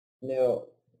No.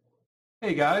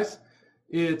 Hey guys,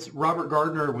 it's Robert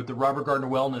Gardner with the Robert Gardner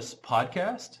Wellness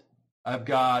Podcast. I've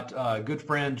got a good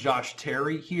friend Josh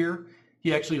Terry here.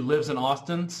 He actually lives in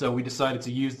Austin, so we decided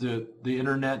to use the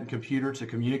internet and computer to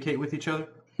communicate with each other.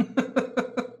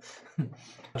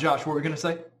 Josh, what were we going to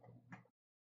say?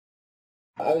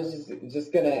 I was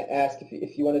just going to ask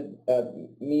if you wanted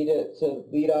me to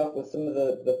lead off with some of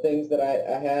the things that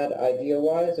I had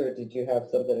idea-wise, or did you have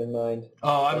something in mind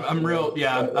Oh, that I'm you real. wanted to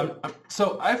Yeah, start with?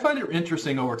 so I find it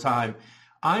interesting over time.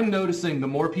 I'm noticing the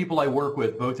more people I work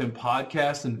with, both in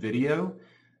podcasts and video,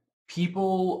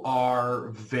 people are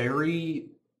very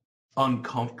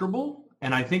uncomfortable.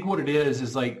 And I think what it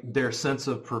is like their sense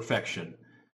of perfection.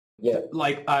 Yeah.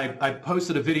 Like I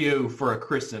posted a video for a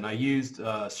Kristen. I used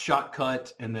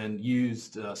Shotcut and then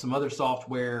used some other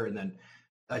software. And then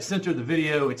I sent her the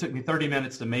video. It took me 30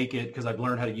 minutes to make it because I've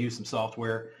learned how to use some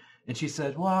software. And she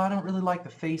said, well, I don't really like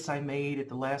the face I made at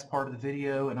the last part of the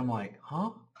video. And I'm like, huh?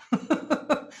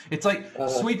 It's like Uh-huh.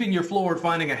 sweeping your floor and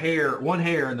finding one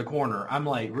hair in the corner. I'm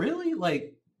like, really?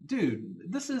 Like, dude,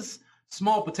 this is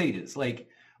small potatoes. Like,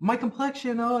 my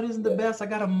complexion, oh, it isn't the Yeah. best. I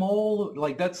got a mole.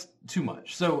 Like, that's too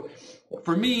much. So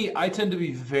for me, I tend to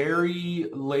be very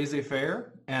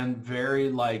laissez-faire and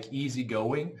very like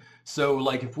easygoing. So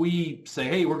like if we say,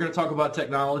 hey, we're going to talk about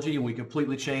technology and we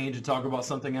completely change and talk about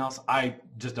something else, I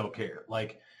just don't care.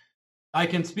 Like I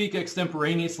can speak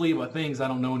extemporaneously about things I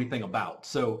don't know anything about.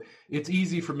 So it's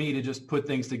easy for me to just put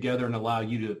things together and allow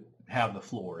you to have the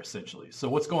floor essentially. So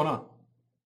what's going on?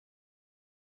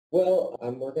 Well,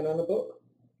 I'm working on a book,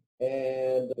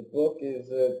 and the book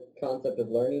is a concept of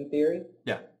learning theory,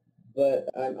 Yeah. but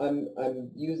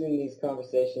I'm using these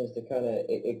conversations to kind of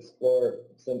explore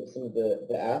some of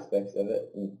the aspects of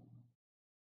it. And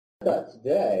I thought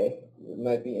today it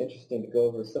might be interesting to go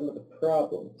over some of the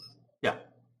problems. Yeah.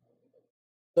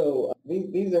 So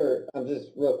these are, I'm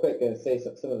just real quick going to say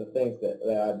some of the things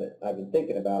that I've been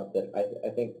thinking about that I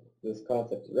think this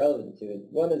concept is relevant to.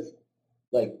 One is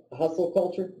like hustle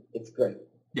culture. It's great.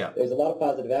 Yeah. There's a lot of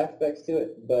positive aspects to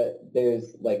it, but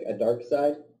there's like a dark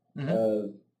side Hmm.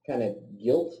 of kind of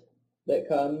guilt that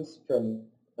comes from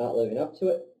not living up to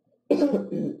it.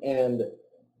 And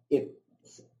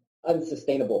it's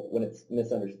unsustainable when it's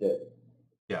misunderstood.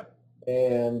 Yeah.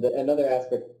 And another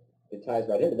aspect that ties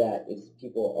right into that is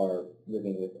people are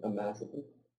living with a massive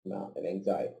amount of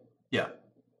anxiety. Yeah.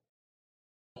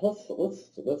 Let's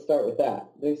start with that.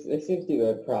 There seems to be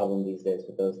a problem these days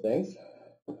with those things.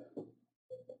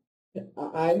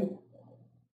 I'm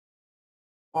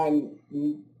I'm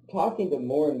talking to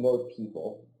more and more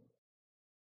people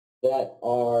that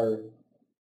are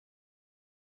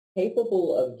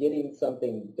capable of getting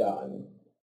something done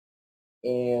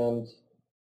and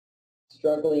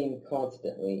struggling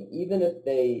constantly, even if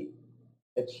they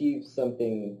achieve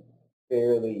something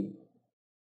fairly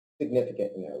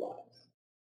significant in their lives.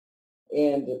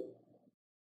 And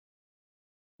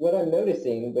what I'm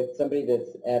noticing with somebody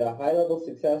that's at a high level of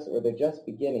success or they're just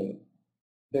beginning,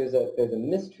 there's a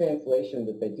mistranslation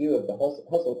that they do of the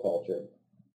hustle culture.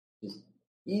 Just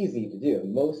easy to do.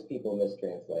 Most people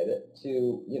mistranslate it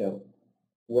to,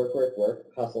 work, work, work,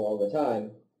 hustle all the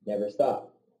time, never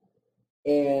stop.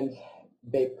 And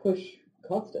they push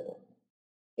constantly.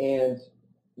 And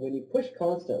when you push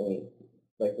constantly,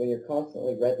 like when you're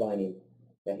constantly redlining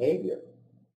behavior,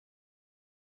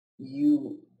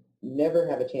 you never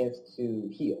have a chance to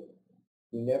heal.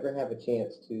 You never have a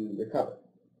chance to recover.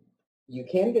 You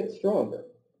can get stronger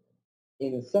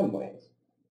in some ways,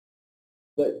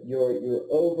 but your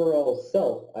overall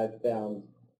self, I've found,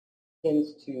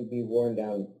 tends to be worn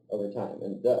down over time.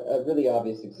 And a really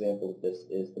obvious example of this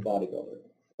is the bodybuilder.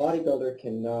 Bodybuilder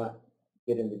cannot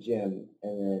get in the gym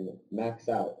and then max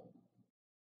out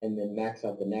and then max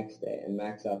out the next day and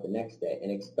max out the next day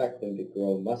and expect them to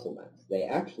grow muscle mass. They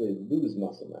actually lose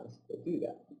muscle mass if they do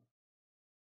that.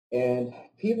 And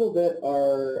people that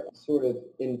are sort of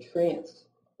entranced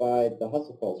by the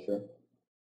hustle culture,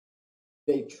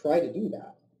 they try to do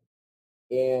that.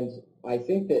 And I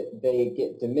think that they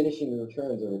get diminishing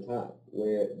returns over time,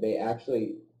 where they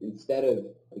actually, instead of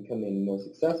becoming more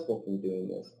successful from doing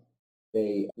this,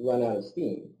 they run out of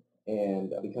steam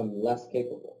and become less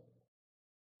capable.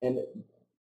 And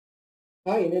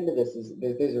tying into this is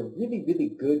there's a really, really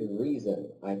good reason,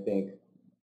 I think,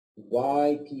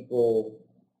 why people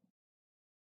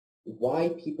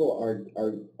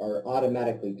are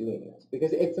automatically doing this.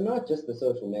 Because it's not just the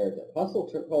social narrative. Hustle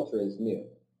culture is new.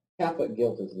 Catholic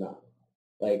guilt is not.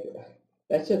 Like,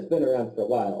 that shit's been around for a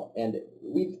while, and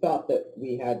we've thought that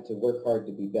we had to work hard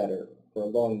to be better for a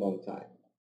long, long time.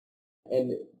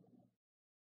 And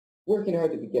working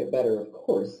hard to get better, of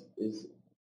course, is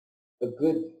a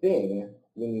good thing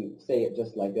when you say it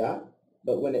just like that,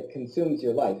 but when it consumes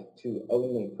your life to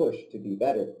only push to be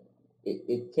better,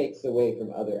 it takes away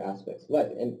from other aspects of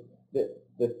life. And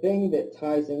the thing that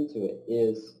ties into it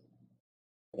is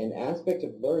an aspect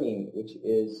of learning, which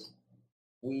is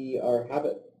we are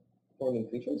habit-forming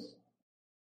creatures,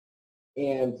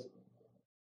 and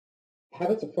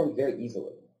habits are formed very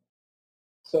easily.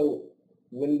 So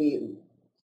when we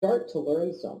start to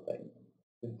learn something,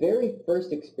 the very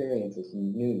first experience is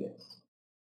newness.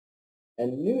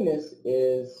 And newness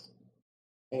is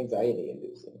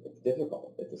anxiety-inducing. It's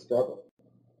difficult. It's a struggle.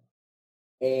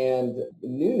 And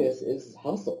newness is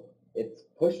hustle. It's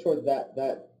push toward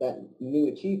that new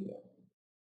achievement.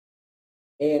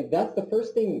 And that's the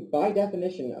first thing, by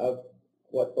definition, of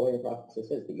what the learning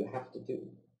process is that you have to do.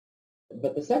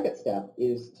 But the second step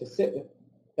is to sit with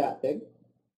that thing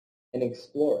and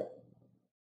explore it.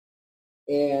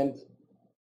 And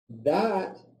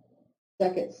that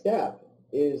second step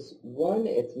is, one,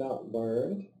 it's not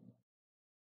learned.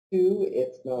 Two,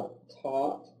 it's not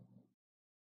taught.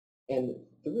 And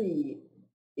three,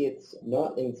 it's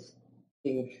not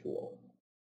instinctual.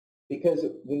 Because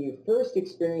when you first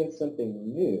experience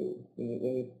something new,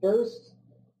 when you first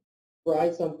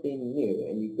try something new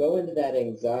and you go into that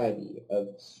anxiety of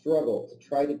struggle to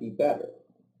try to be better,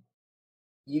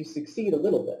 you succeed a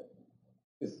little bit.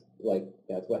 Because, like,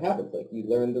 that's what happens. Like, you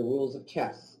learn the rules of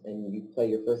chess and you play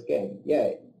your first game.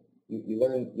 Yay. You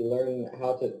learn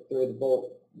how to throw the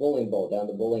bowling ball down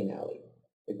the bowling alley.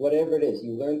 Like, whatever it is,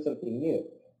 you learn something new.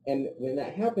 And when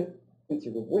that happens,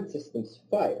 your reward systems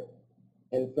fire.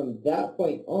 And from that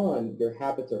point on, your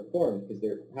habits are formed because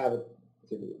their habits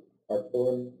are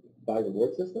formed by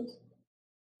reward systems.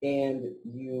 And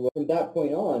from that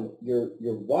point on, you're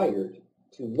wired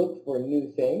to look for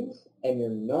new things, and you're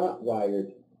not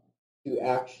wired to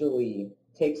actually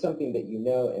take something that you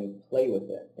know and play with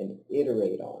it and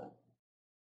iterate on it.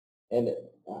 And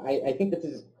I think this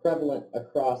is prevalent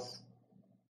across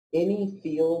any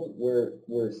field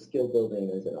where skill building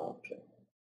is an option.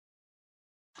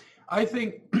 I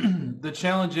think the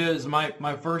challenge is,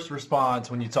 my first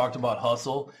response when you talked about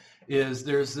hustle is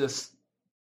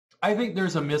I think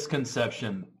there's a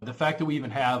misconception. The fact that we even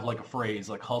have like a phrase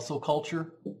like hustle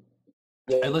culture.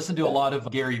 I listen to a lot of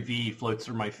Gary Vee floats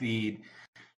through my feed.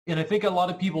 And I think a lot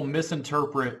of people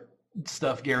misinterpret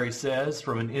stuff Gary says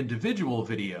from an individual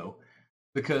video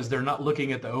because they're not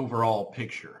looking at the overall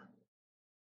picture.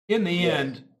 In the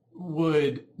end,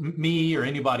 would me or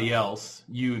anybody else,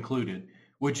 you included,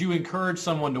 would you encourage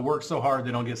someone to work so hard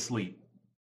they don't get sleep?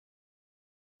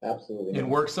 Absolutely. And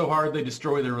work so hard they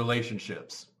destroy their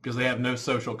relationships because they have no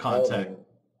social contact.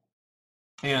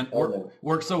 And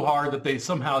work so hard that they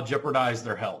somehow jeopardize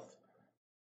their health.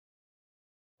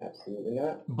 Absolutely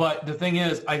not. But the thing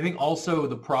is, I think also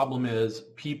the problem is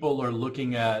people are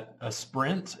looking at a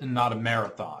sprint and not a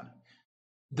marathon.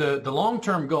 The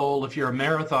long-term goal, if you're a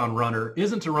marathon runner,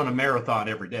 isn't to run a marathon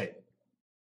every day.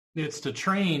 It's to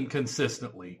train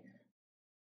consistently,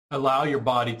 allow your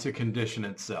body to condition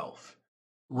itself,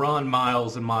 run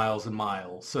miles and miles and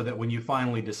miles so that when you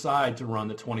finally decide to run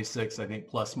the 26, I think,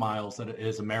 plus miles that it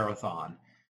is a marathon,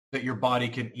 that your body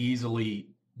can easily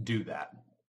do that.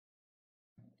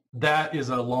 That is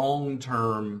a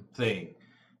long-term thing.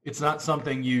 It's not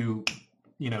something you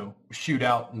shoot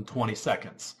out in 20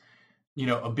 seconds.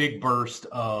 A big burst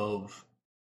of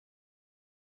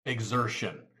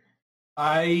exertion.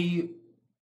 I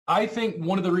think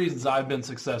one of the reasons I've been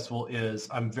successful is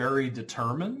I'm very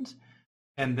determined.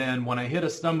 And then when I hit a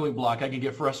stumbling block, I can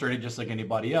get frustrated just like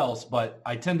anybody else, but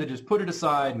I tend to just put it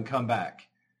aside and come back.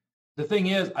 The thing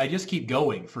is, I just keep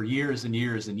going for years and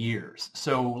years and years.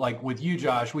 So like with you,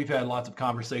 Josh, we've had lots of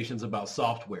conversations about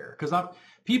software because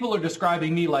people are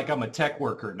describing me like I'm a tech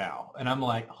worker now. And I'm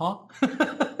like, huh?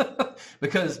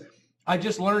 Because I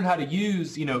just learned how to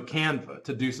use, Canva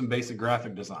to do some basic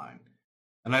graphic design.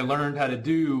 And I learned how to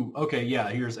do,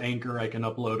 here's Anchor. I can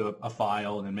upload a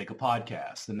file and then make a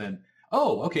podcast. And then,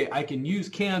 I can use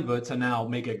Canva to now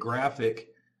make a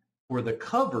graphic for the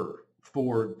cover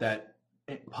for that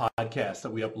podcast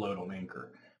that we upload on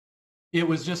Anchor. It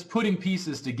was just putting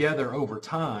pieces together over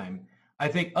time. I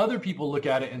think other people look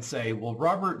at it and say, well,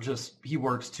 Robert he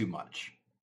works too much.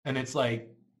 And it's like,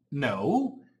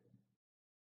 no,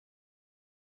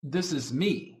 this is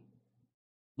me.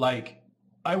 Like,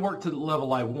 I work to the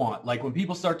level I want. Like when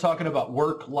people start talking about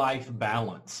work-life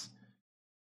balance,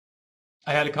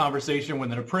 I had a conversation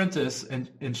with an apprentice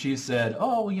and she said,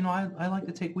 I like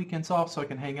to take weekends off so I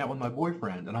can hang out with my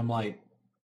boyfriend. And I'm like,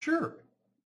 sure.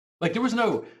 Like there was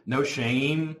no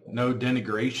shame, no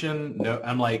denigration.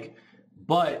 I'm like,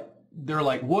 but they're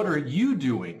like, what are you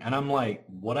doing? And I'm like,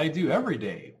 what I do every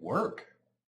day, work.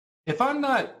 If I'm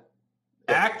not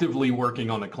actively working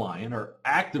on a client or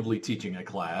actively teaching a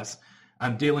class,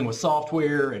 I'm dealing with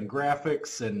software and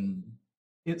graphics and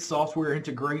it's software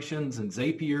integrations and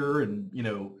Zapier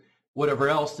and, whatever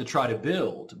else to try to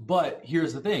build. But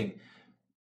here's the thing.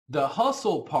 The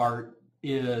hustle part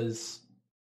is,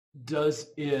 does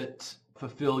it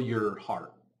fulfill your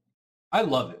heart? I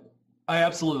love it. I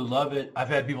absolutely love it. I've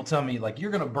had people tell me, like,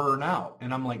 you're going to burn out.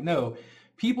 And I'm like, no,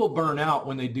 people burn out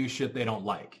when they do shit they don't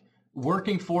like.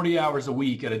 Working 40 hours a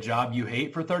week at a job you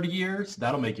hate for 30 years,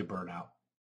 that'll make you burn out.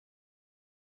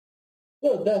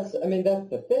 Well, that's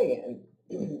the thing.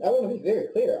 And I want to be very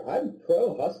clear. I'm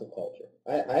pro hustle culture.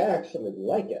 I actually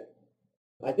like it.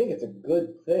 I think it's a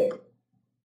good thing.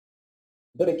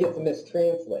 But it gets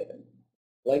mistranslated.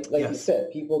 Like yes. You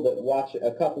said, people that watch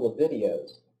a couple of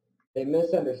videos, they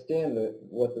misunderstand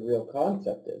what the real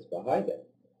concept is behind it.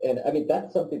 And I mean,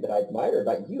 that's something that I admire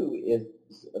about you is,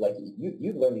 like,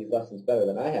 you've learned these lessons better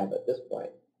than I have at this point,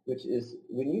 which is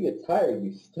when you get tired,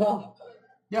 you stop.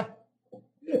 Yeah.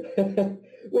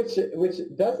 which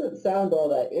doesn't sound all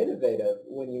that innovative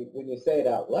when you say it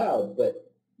out loud, but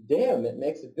damn, it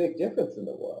makes a big difference in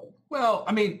the world. Well,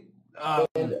 I mean...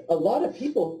 and a lot of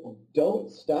people don't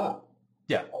stop.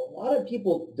 Yeah. A lot of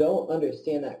people don't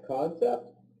understand that concept,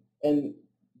 and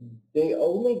they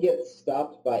only get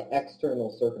stopped by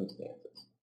external circumstances.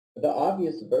 The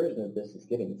obvious version of this is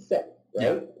getting sick, right?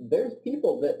 Yeah. There's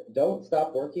people that don't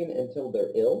stop working until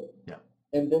they're ill, yeah.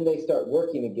 and then they start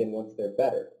working again once they're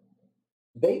better.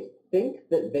 They think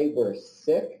that they were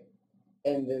sick,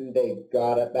 and then they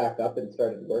got back up and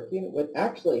started working. What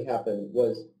actually happened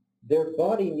was their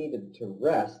body needed to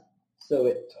rest, so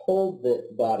it told the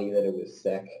body that it was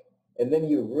sick, and then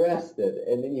you rested,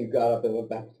 and then you got up and went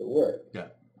back to work. Yeah.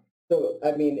 So,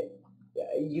 I mean,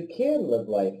 you can live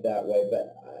life that way,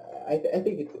 but I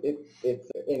think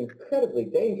it's incredibly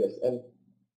dangerous. And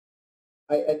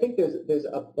I think there's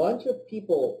a bunch of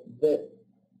people that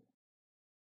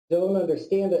don't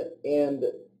understand it, and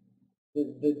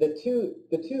the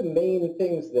two main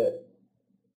things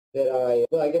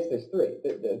I guess there's three.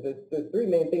 The three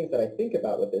main things that I think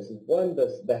about with this is, one,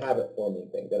 the habit forming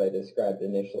thing that I described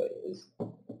initially is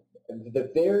the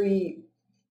very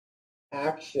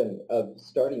action of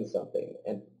starting something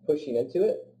and pushing into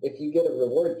it. If you get a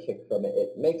reward kick from it,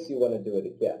 it makes you want to do it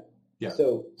again. Yeah.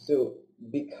 So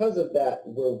because of that,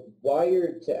 we're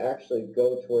wired to actually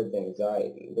go towards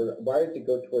anxiety. We're wired to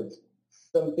go towards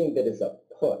something that is a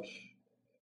push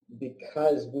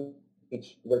because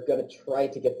we're going to try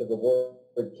to get the reward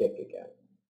kick again.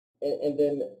 And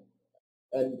then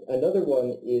another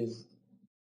one is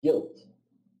guilt.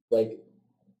 Like,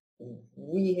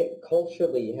 we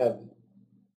culturally have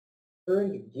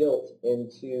turned guilt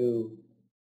into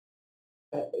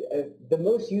the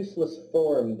most useless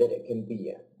form that it can be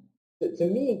in. To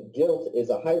me, guilt is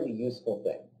a highly useful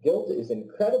thing. Guilt is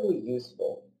incredibly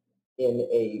useful in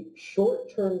a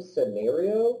short-term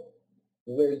scenario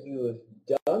where you have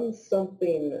done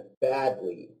something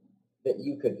badly that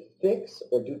you could fix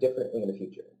or do differently in the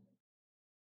future.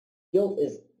 Guilt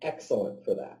is excellent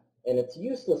for that, and it's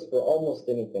useless for almost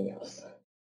anything else.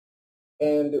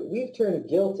 And we've turned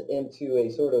guilt into a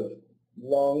sort of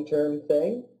long-term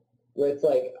thing where it's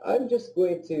like, I'm just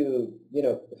going to,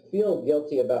 feel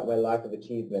guilty about my lack of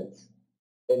achievements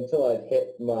until I've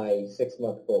hit my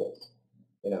 6-month goals,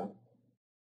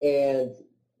 And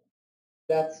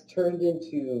that's turned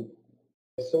into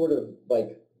a sort of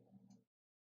like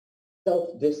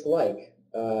self-dislike,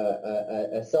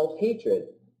 a self-hatred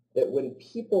that when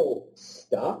people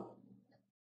stop,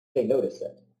 they notice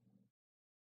it.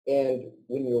 And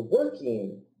when you're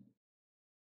working,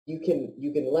 you can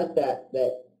let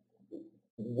that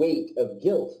weight of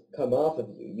guilt come off of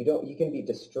you. You can be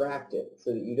distracted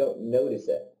so that you don't notice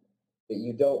it, that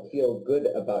you don't feel good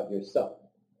about yourself.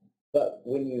 But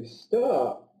when you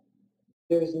stop,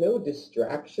 there's no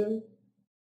distraction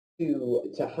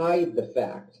to hide the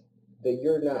fact that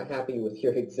you're not happy with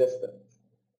your existence.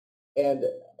 And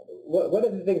one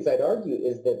of the things I'd argue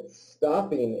is that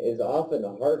stopping is often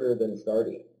harder than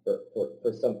starting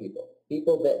for some people.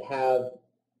 People that are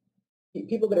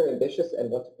ambitious and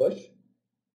want to push,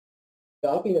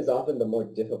 stopping is often the more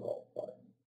difficult part.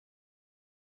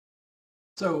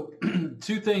 So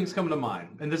two things come to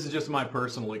mind, and this is just my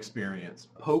personal experience.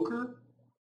 Poker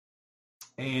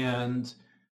and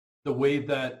the way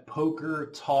that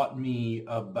poker taught me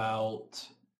about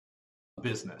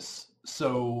business.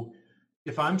 So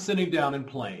if I'm sitting down and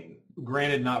playing,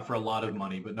 granted not for a lot of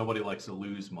money, but nobody likes to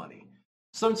lose money.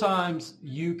 sometimes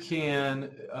you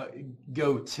can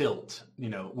go tilt,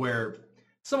 where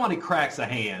somebody cracks a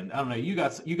hand. I don't know. You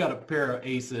got a pair of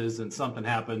aces and something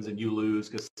happens and you lose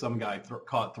because some guy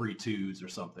caught 3 2s or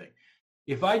something.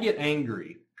 If I get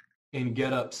angry and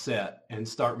get upset and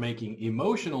start making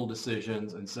emotional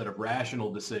decisions instead of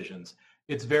rational decisions,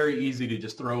 it's very easy to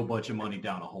just throw a bunch of money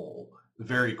down a hole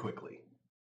very quickly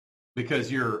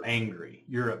because you're angry,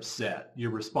 you're upset,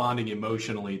 you're responding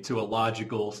emotionally to a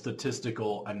logical,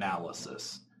 statistical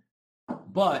analysis.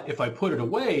 But if I put it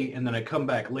away and then I come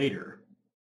back later,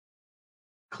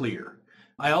 clear.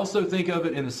 I also think of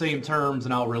it in the same terms,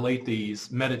 and I'll relate these,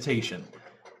 meditation.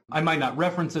 I might not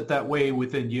reference it that way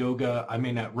within yoga. I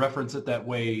may not reference it that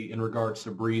way in regards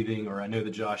to breathing, or I know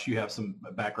that, Josh, you have some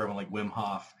background like Wim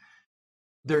Hof.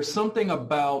 There's something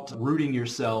about rooting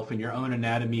yourself in your own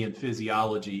anatomy and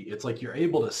physiology. It's like you're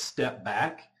able to step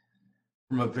back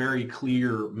from a very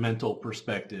clear mental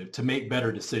perspective to make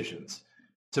better decisions,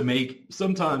 to make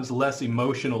sometimes less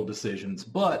emotional decisions,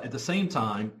 but at the same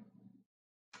time,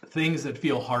 things that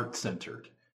feel heart-centered.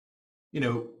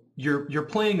 You're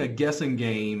playing a guessing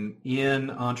game in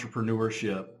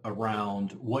entrepreneurship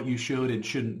around what you should and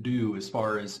shouldn't do as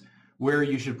far as where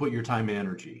you should put your time and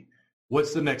energy.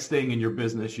 What's the next thing in your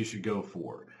business you should go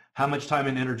for? How much time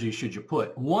and energy should you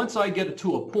put? Once I get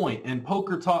to a point, and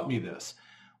poker taught me this,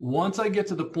 once I get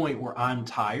to the point where I'm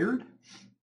tired,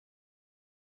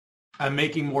 I'm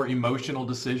making more emotional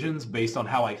decisions based on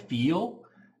how I feel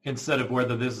instead of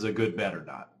whether this is a good bet or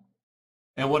not.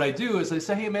 And what I do is I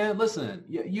say, hey, man, listen,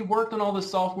 you've worked on all this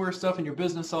software stuff in your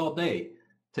business all day.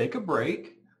 Take a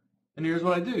break. And here's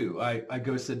what I do. I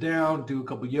go sit down, do a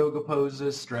couple yoga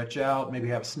poses, stretch out, maybe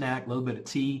have a snack, a little bit of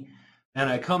tea. And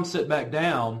I come sit back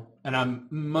down, and I'm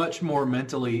much more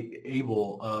mentally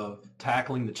able of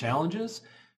tackling the challenges.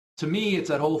 To me, it's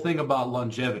that whole thing about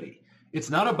longevity. It's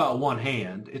not about one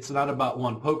hand. It's not about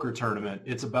one poker tournament.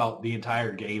 It's about the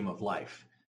entire game of life.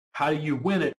 How do you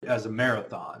win it as a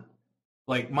marathon?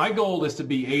 Like, my goal is to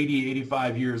be 80,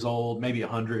 85 years old, maybe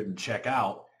 100, and check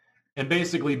out, and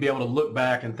basically be able to look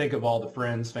back and think of all the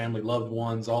friends, family, loved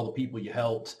ones, all the people you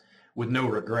helped with no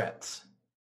regrets.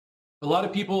 A lot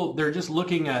of people, they're just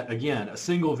looking at, again, a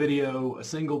single video, a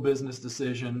single business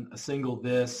decision, a single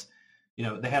this,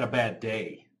 they had a bad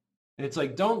day. And it's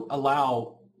like, don't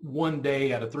allow one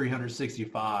day out of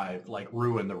 365,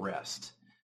 ruin the rest.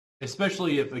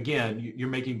 Especially if, again, you're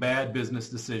making bad business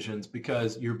decisions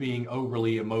because you're being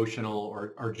overly emotional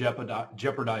or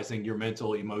jeopardizing your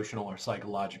mental, emotional, or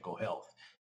psychological health.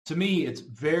 To me, it's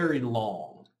very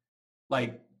long.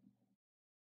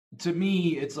 To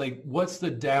me, it's like, what's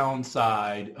the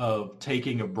downside of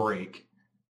taking a break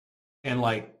and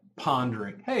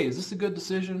pondering, hey, is this a good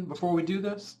decision before we do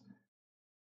this?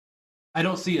 I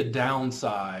don't see a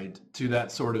downside to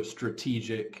that sort of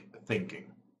strategic thinking.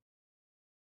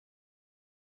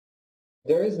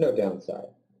 There is no downside.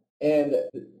 And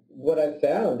what I've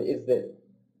found is that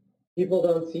people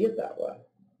don't see it that way.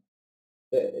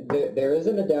 There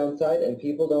isn't a downside, and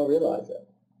people don't realize it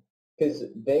because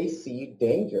they see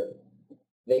danger.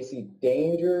 They see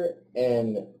danger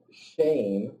and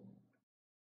shame,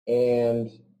 and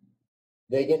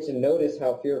they get to notice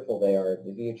how fearful they are of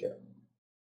the future.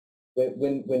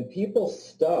 When people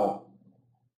stop,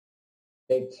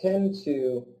 they tend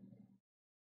to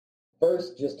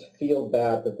first just feel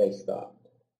bad that they stopped.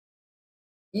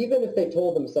 Even if they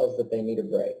told themselves that they need a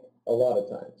break, a lot of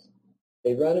times,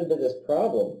 they run into this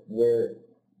problem where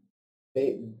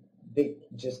they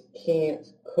just can't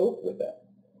cope with it.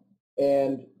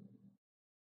 And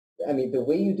I mean, the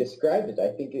way you described it, I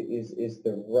think it is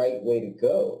the right way to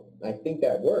go. I think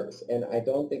that works, and I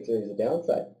don't think there is a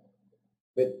downside.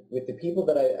 But with the people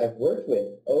that I've worked with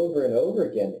over and over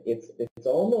again, it's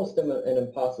almost an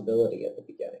impossibility at the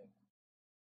beginning.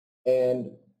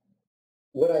 And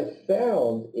what I've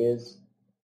found is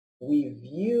we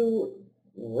view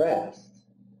rest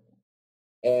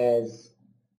as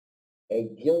a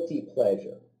guilty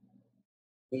pleasure.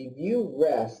 We view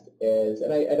rest as,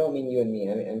 and I don't mean you and me,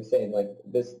 I'm saying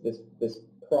this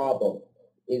problem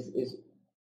is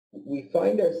we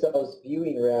find ourselves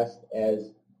viewing rest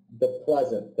as the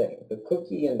pleasant thing, the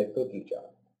cookie and the cookie jar.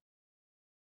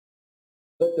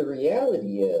 But the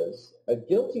reality is, a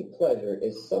guilty pleasure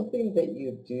is something that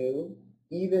you do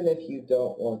even if you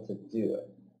don't want to do it.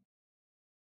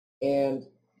 And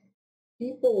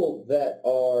people that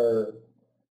are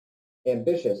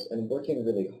ambitious and working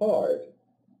really hard,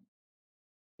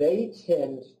 they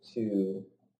tend to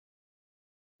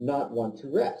not want to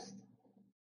rest,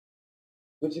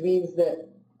 which means that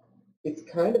it's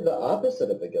kind of the opposite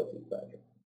of a guilty pleasure.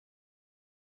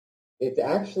 It's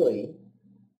actually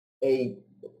a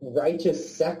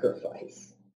righteous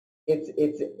sacrifice. It's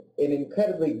an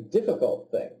incredibly difficult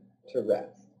thing to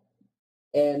rest.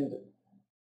 And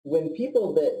when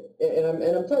people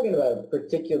I'm talking about a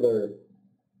particular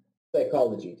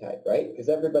psychology type, right? Because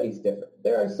everybody's different.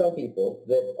 There are some people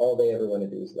that all they ever want to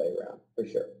do is lay around, for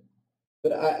sure.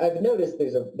 But I've noticed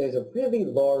there's a really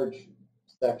large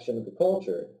section of the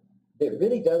culture that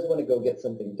really does want to go get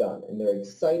something done, and they're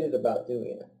excited about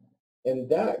doing it. And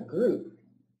that group,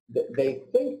 they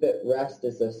think that rest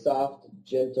is a soft,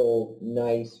 gentle,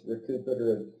 nice,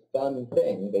 recuperative, fun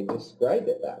thing. They describe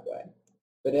it that way.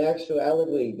 But in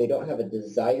actuality, they don't have a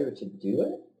desire to do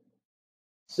it.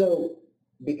 So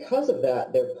because of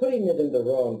that, they're putting it in the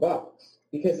wrong box.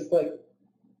 Because it's like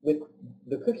with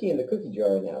the cookie in the cookie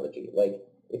jar analogy. Like,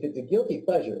 if it's a guilty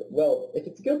pleasure, well, if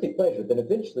it's a guilty pleasure, then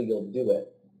eventually you'll do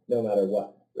it no matter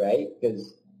what, right?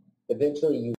 Because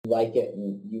eventually you like it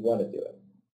and you want to do it.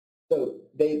 So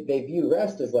they view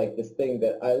rest as like this thing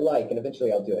that I like, and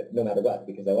eventually I'll do it no matter what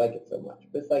because I like it so much.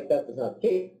 But it's like that's not the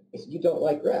case. You don't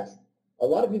like rest. A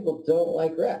lot of people don't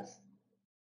like rest.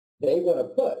 They want to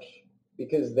push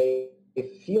because they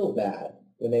feel bad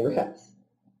when they rest.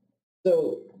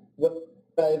 So what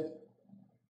I've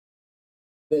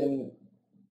been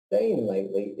saying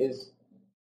lately is,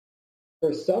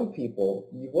 for some people,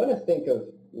 you want to think of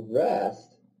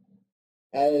rest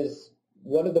as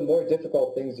one of the more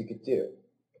difficult things you could do.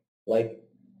 Like,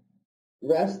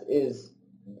 rest is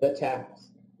the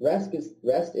task. Rest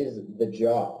is the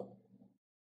job.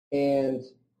 And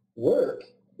work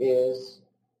is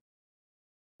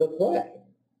the play.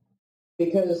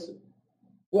 Because,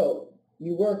 well,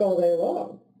 you work all day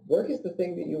long. Work is the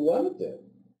thing that you want to do.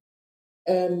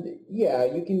 And yeah,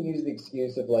 you can use the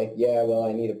excuse of like, yeah, well,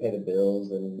 I need to pay the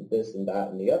bills and this and that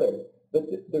and the other. But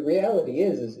the reality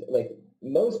is like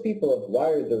most people have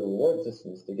wired their reward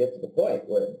systems to get to the point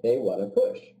where they want to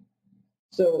push.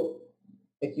 So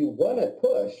if you want to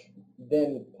push,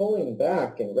 then pulling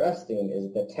back and resting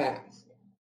is the task.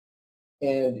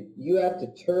 And you have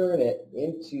to turn it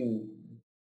into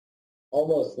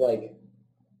almost like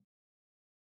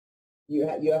you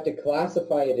have to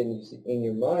classify it in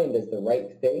your mind as the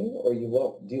right thing, or you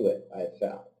won't do it, I've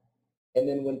found. And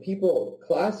then when people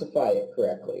classify it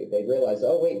correctly, they realize,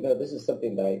 oh, wait, no, this is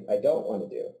something that I don't want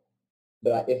to do.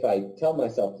 But if I tell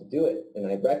myself to do it and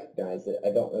I recognize that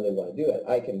I don't really want to do it,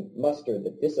 I can muster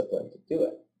the discipline to do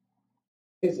it.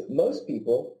 Because most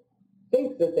people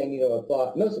think that they need to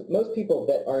apply, most people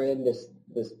that are in this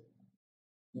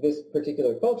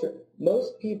particular culture,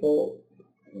 most people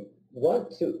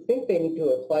think they need to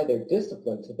apply their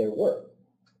discipline to their work.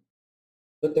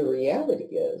 But the reality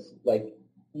is, like,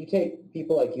 you take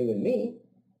people like you and me,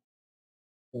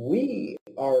 we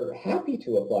are happy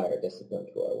to apply our discipline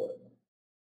to our work.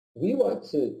 We want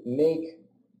to make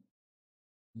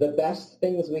the best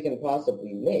things we can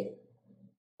possibly make.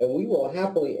 And we will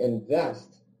happily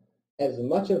invest as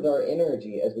much of our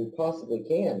energy as we possibly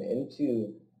can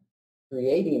into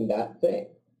creating that thing.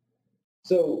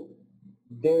 So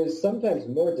there's sometimes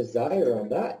more desire on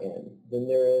that end than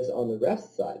there is on the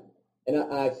rest side. And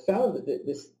I've found that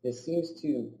this seems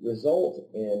to result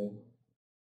in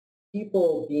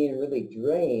people being really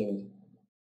drained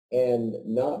and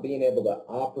not being able to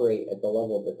operate at the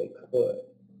level that they could.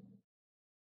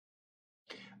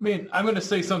 I mean, I'm going to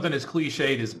say something as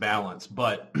cliched as balance,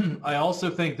 but I also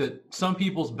think that some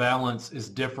people's balance is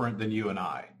different than you and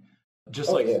I.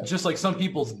 Just like some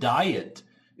people's diet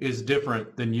is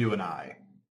different than you and I.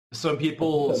 Some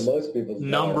people's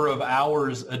number of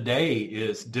hours a day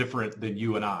is different than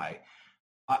you and I.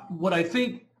 What I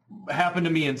think happened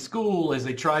to me in school is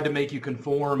they tried to make you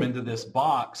conform into this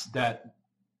box that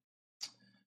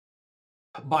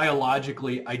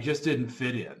biologically I just didn't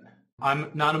fit in.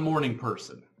 I'm not a morning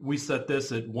person. We set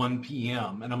this at 1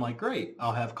 p.m. and I'm like, great,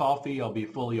 I'll have coffee. I'll be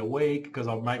fully awake because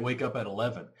I might wake up at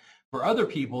 11. For other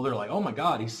people, they're like, oh my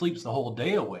God, he sleeps the whole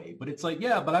day away. But it's like,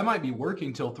 yeah, but I might be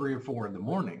working till 3 or 4 in the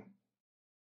morning.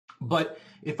 But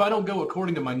if I don't go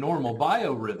according to my normal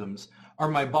biorhythms, are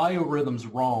my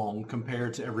biorhythms wrong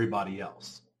compared to everybody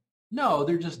else? No,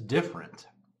 they're just different.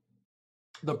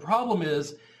 The problem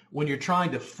is when you're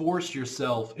trying to force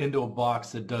yourself into a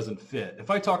box that doesn't fit. If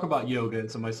I talk about yoga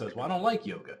and somebody says, well, I don't like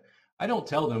yoga, I don't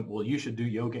tell them, well, you should do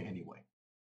yoga anyway.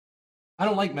 I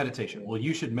don't like meditation. Well,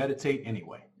 you should meditate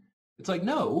anyway. It's like,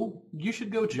 no, you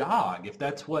should go jog if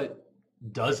that's what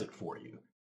does it for you.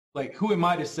 Like, who am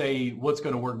I to say what's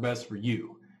going to work best for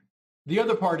you? The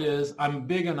other part is I'm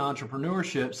big on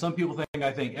entrepreneurship. Some people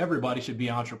I think everybody should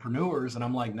be entrepreneurs. And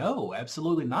I'm like, no,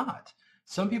 absolutely not.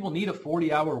 Some people need a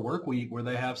 40-hour work week where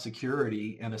they have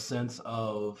security and a sense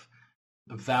of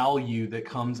value that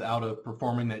comes out of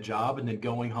performing that job and then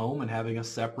going home and having a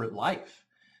separate life.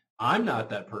 I'm not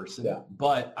that person,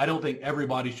 but I don't think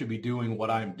everybody should be doing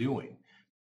what I'm doing.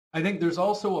 I think there's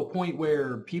also a point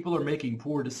where people are making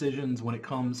poor decisions when it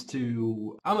comes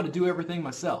to, I'm going to do everything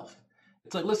myself.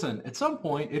 It's like, listen, at some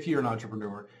point, if you're an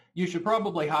entrepreneur, you should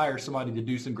probably hire somebody to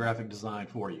do some graphic design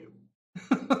for you.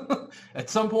 At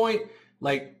some point,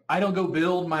 like, I don't go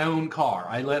build my own car.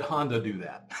 I let Honda do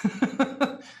that.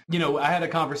 I had a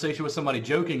conversation with somebody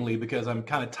jokingly because I'm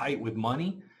kind of tight with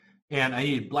money. And I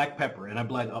needed black pepper, and I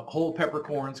blend whole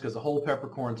peppercorns because the whole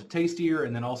peppercorns are tastier,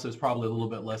 and then also it's probably a little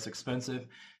bit less expensive.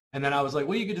 And then I was like,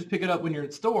 well, you could just pick it up when you're at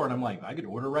the store. And I'm like, I could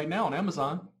order right now on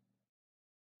Amazon.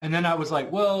 And then I was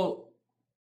like, well,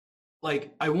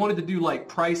 like I wanted to do like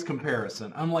price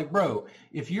comparison. I'm like, bro,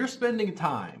 if you're spending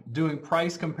time doing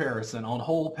price comparison on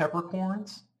whole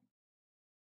peppercorns,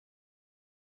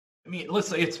 I mean, let's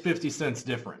say it's 50 cents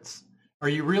difference. Are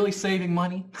you really saving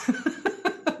money?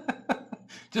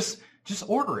 Just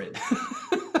order it.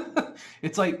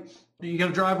 It's like you got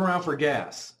to drive around for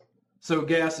gas. So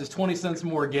gas is 20 cents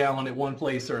more a gallon at one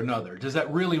place or another. Does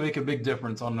that really make a big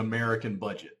difference on an American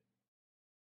budget?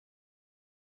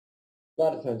 A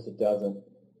lot of times it doesn't.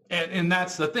 And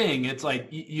that's the thing. It's like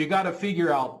you got to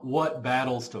figure out what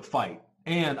battles to fight.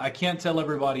 And I can't tell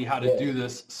everybody how to do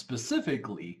this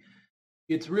specifically.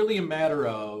 It's really a matter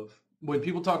of when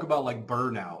people talk about like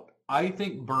burnout, I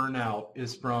think burnout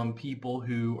is from people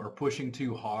who are pushing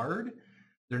too hard.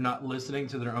 They're not listening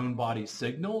to their own body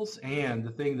signals. And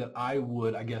the thing that I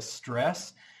would, I guess,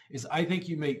 stress is I think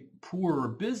you make poorer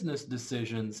business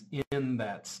decisions in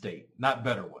that state, not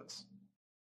better ones.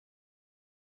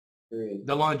 Agreed.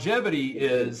 The longevity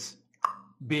is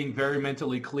being very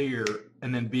mentally clear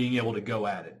and then being able to go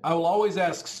at it. I will always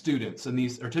ask students, and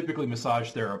these are typically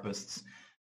massage therapists,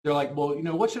 they're like, well,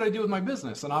 what should I do with my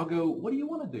business? And I'll go, what do you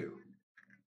want to do?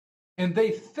 And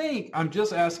they think I'm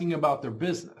just asking about their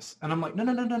business. And I'm like,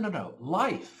 no,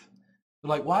 life. They're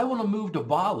like, well, I want to move to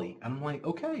Bali. And I'm like,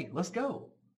 okay, let's go.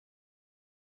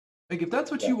 Like, if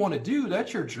that's what you want to do,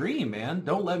 that's your dream, man.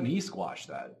 Don't let me squash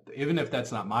that, even if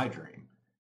that's not my dream.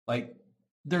 Like,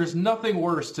 there's nothing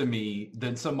worse to me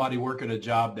than somebody working a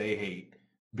job they hate,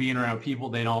 being around people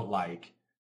they don't like,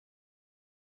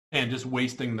 and just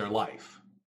wasting their life.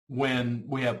 When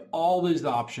we have all these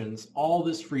options, all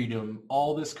this freedom,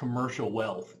 all this commercial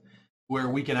wealth, where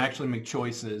we can actually make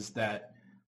choices that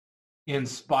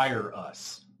inspire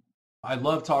us. I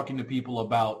love talking to people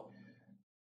about,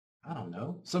 I don't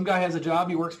know, some guy has a job,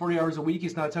 he works 40 hours a week,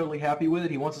 he's not totally happy with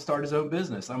it, he wants to start his own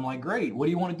business. I'm like, great, what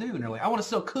do you want to do? And they're like, I want to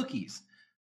sell cookies.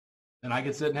 And I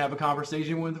could sit and have a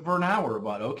conversation with them for an hour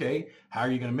about, okay, how are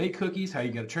you going to make cookies? How are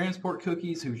you going to transport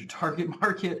cookies? Who's your target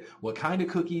market? What kind of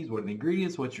cookies? What are the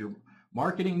ingredients? What's your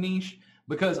marketing niche?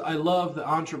 Because I love the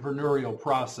entrepreneurial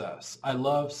process. I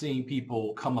love seeing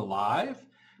people come alive.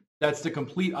 That's the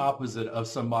complete opposite of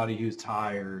somebody who's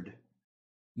tired,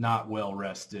 not well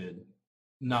rested,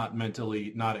 not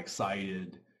mentally, not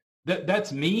excited.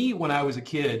 That's me when I was a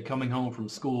kid coming home from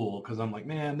school, because I'm like,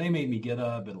 man, they made me get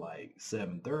up at like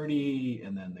 7:30,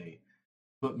 and then they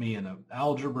put me in an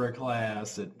algebra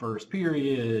class at first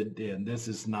period, and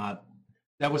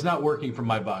that was not working for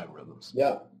my biorhythms.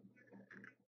 Yeah.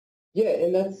 Yeah,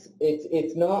 and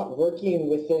it's not working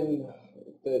within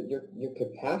your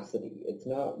capacity. It's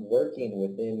not working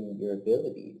within your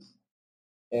abilities.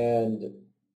 And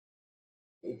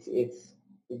it's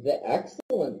the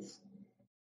excellence.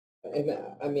 And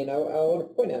I mean, I want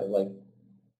to point out, like,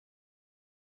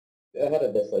 ahead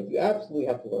of this, like, you absolutely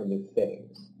have to learn new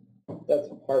things. That's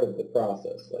part of the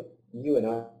process. Like, you and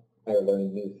I are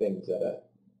learning new things at a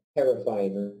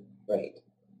terrifying rate.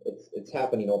 It's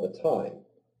happening all the time.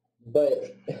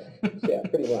 But, yeah,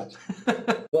 pretty much.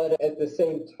 But at the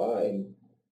same time,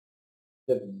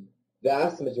 the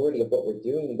vast majority of what we're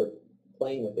doing, we're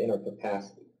playing within our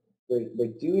capacity. We're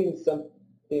doing something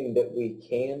that we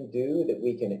can do, that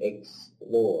we can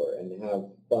explore and have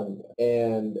fun with.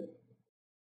 And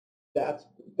that's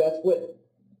what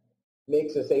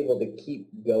makes us able to keep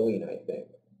going, I think.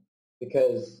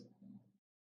 Because,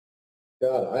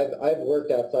 God, I've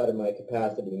worked outside of my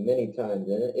capacity many times,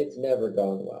 and it's never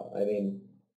gone well. I mean,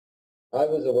 I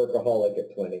was a workaholic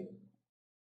at 20.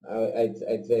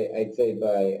 I'd say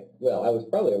I was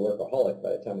probably a workaholic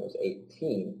by the time I was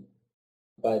 18.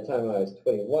 By the time I was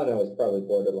 21, I was probably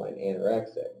borderline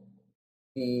anorexic.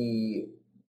 The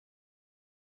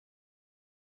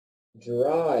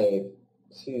drive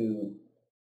to,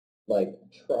 like,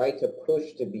 try to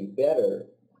push to be better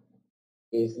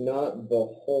is not the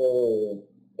whole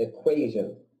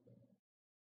equation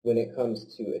when it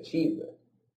comes to achievement.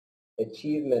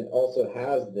 achievement also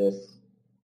has this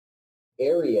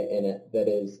area in it that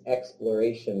is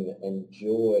exploration and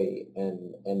joy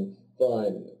and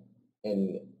fun,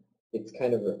 and it's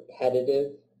kind of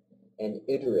repetitive and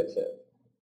iterative.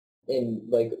 And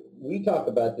like we talk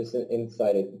about this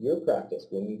inside of your practice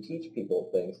when you teach people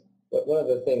things. But one of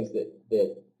the things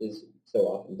that is so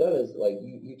often done is like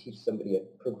you teach somebody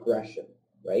a progression,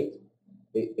 right?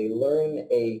 They learn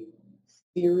a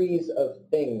series of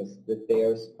things that they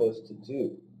are supposed to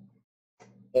do.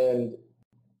 And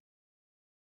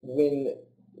when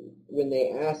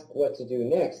they ask what to do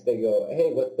next, they go,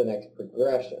 hey, what's the next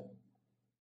progression?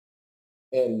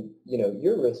 And,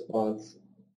 your response,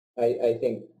 I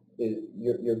think,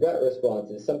 your gut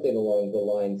response is something along the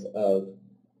lines of,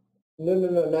 no,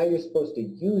 now you're supposed to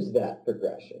use that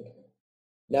progression.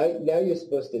 Now you're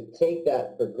supposed to take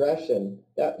that progression.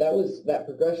 That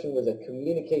progression was a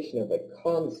communication of a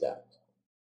concept.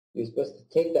 You're supposed to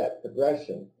take that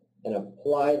progression and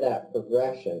apply that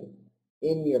progression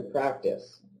in your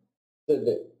practice so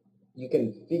that you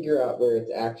can figure out where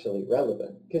it's actually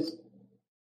relevant. Because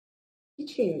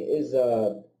teaching is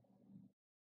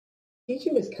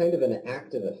kind of an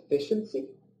act of efficiency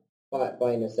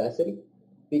by necessity,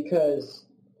 because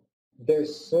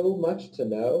there's so much to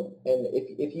know, and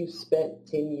if you've spent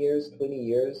 10 years, 20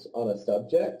 years on a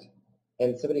subject,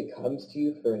 and somebody comes to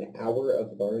you for an hour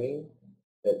of learning,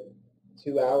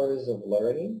 2 hours of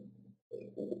learning,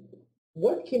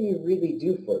 what can you really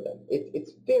do for them?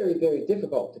 It's very, very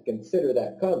difficult to consider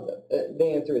that concept. The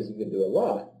answer is you can do a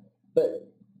lot, but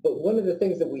one of the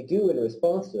things that we do in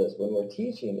response to this when we're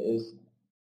teaching is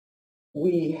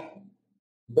we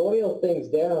boil things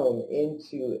down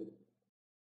into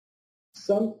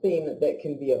something that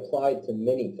can be applied to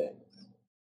many things.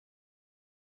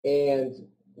 And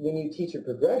when you teach a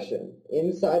progression,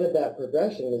 inside of that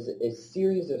progression is a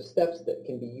series of steps that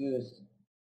can be used,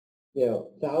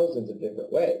 thousands of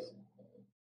different ways.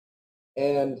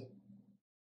 And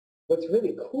what's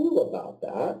really cool about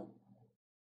that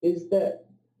is that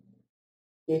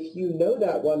if you know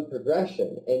that one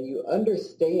progression and you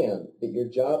understand that your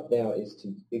job now is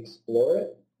to explore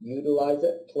it, utilize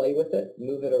it, play with it,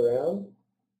 move it around,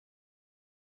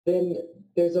 then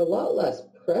there's a lot less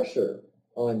pressure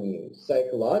on you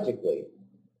psychologically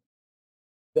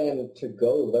than to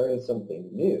go learn something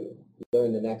new,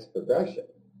 learn the next progression.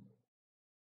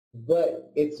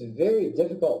 But it's very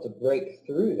difficult to break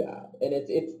through that. And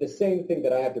it's the same thing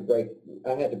that I had to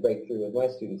break through with my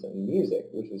students in music,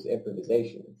 which was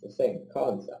improvisation. It's the same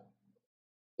concept.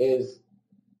 Is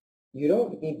you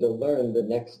don't need to learn the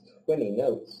next 20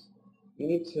 notes. You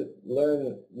need to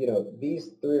learn, these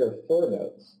 3 or 4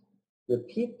 notes.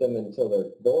 Repeat them until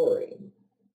they're boring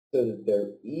so that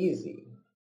they're easy.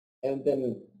 And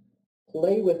then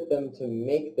play with them to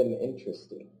make them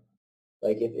interesting.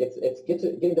 Like it's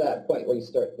getting to that point where you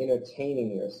start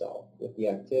entertaining yourself with the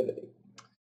activity.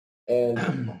 And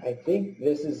I think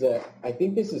this is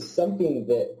something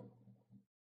that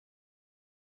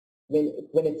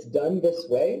when it's done this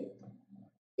way,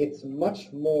 it's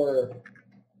much more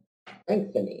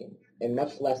strengthening and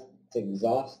much less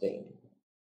exhausting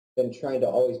than trying to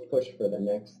always push for the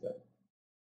next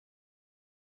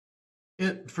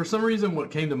thing. For some reason, what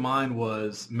came to mind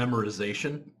was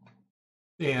memorization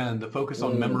and the focus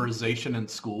on memorization in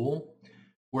school,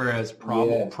 whereas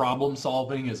problem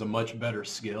solving is a much better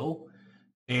skill.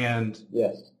 And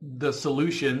the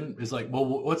solution is like, well,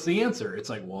 what's the answer? It's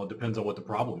like, well, it depends on what the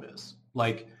problem is.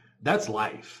 Like, that's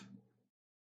life.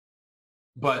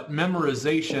 But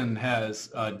memorization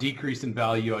has decreased in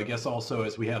value, I guess, also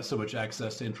as we have so much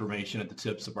access to information at the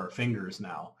tips of our fingers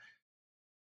now.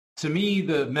 To me,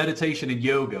 the meditation and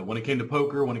yoga, when it came to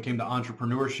poker, when it came to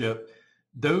entrepreneurship,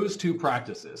 those two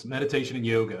practices, meditation and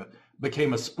yoga,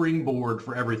 became a springboard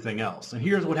for everything else. And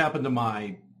here's what happened to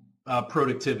my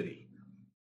productivity.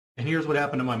 And here's what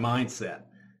happened to my mindset.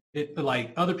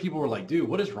 Like, other people were like, dude,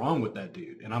 what is wrong with that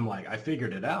dude? And I'm like, I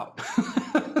figured it out.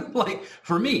 Like,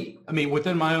 for me, I mean,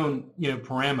 within my own,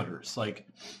 parameters, like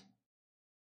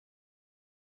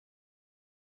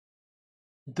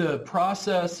the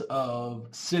process of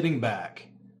sitting back,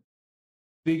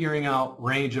 figuring out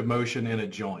range of motion in a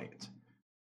joint,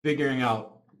 figuring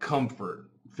out comfort,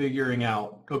 figuring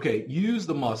out, okay, use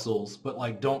the muscles, but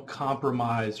like don't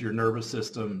compromise your nervous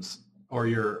system's or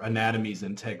your anatomy's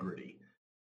integrity,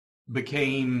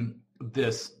 became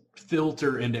this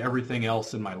filter into everything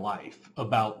else in my life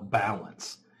about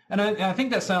balance. And I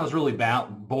think that sounds really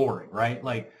boring, right?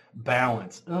 Like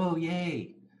balance. Oh,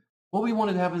 yay. What we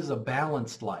wanted to have is a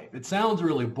balanced life. It sounds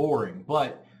really boring,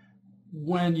 but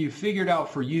when you figured out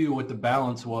for you what the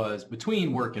balance was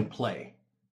between work and play,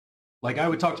 Like I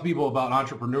would talk to people about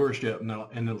entrepreneurship and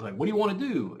they're like, what do you want to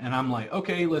do? And I'm like,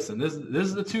 okay, listen, this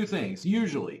is the two things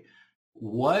usually.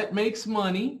 What makes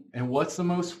money and what's the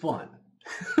most fun?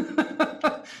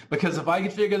 Because if I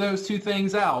could figure those two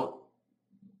things out,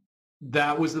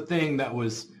 that was the thing that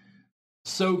was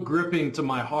so gripping to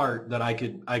my heart that I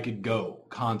could go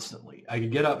constantly. I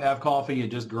could get up, have coffee,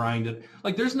 and just grind it.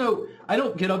 Like I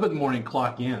don't get up in the morning,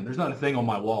 clock in. There's not a thing on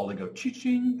my wall that go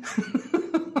ching.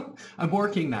 I'm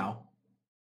working now.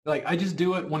 Like I just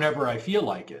do it whenever I feel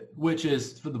like it, which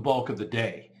is for the bulk of the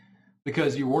day,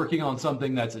 because you're working on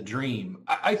something that's a dream.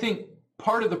 I think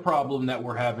part of the problem that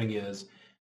we're having is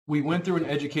we went through an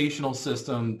educational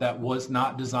system that was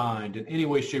not designed in any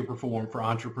way, shape, or form for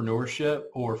entrepreneurship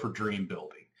or for dream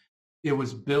building. It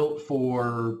was built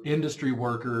for industry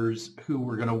workers who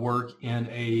were going to work in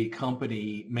a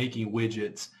company making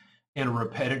widgets in a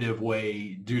repetitive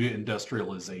way due to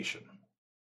industrialization.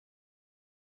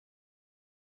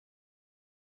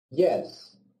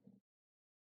 Yes.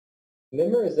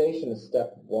 Memorization is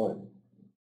step one.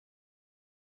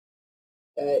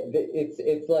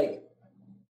 It's like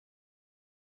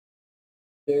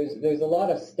there's a lot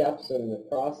of steps in the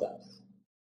process,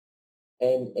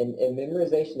 and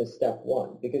memorization is step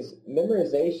one, because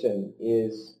memorization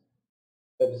is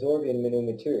absorbing new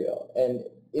material, and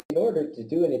in order to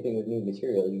do anything with new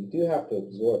material, you do have to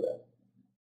absorb it.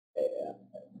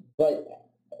 But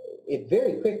it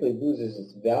very quickly loses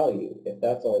its value if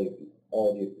that's all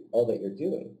that you're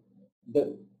doing.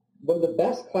 One of the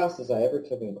best classes I ever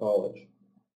took in college,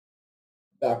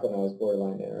 back when I was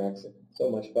borderline anorexic, so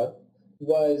much fun,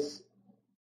 was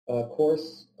a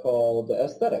course called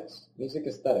Aesthetics, Music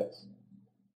Aesthetics,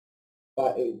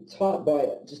 taught by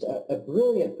just a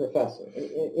brilliant professor.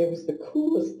 It was the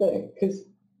coolest thing, because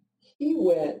he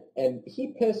went and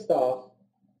he pissed off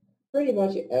pretty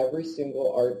much every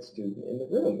single art student in the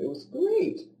room. It was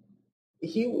great.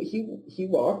 He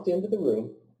walked into the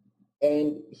room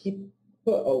and he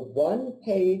put a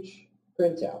one-page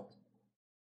printout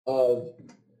of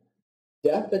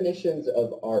definitions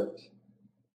of art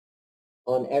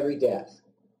on every desk.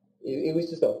 It was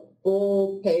just a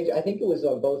full page. I think it was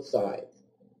on both sides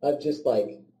of just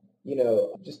like,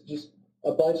 just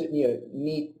a bunch of,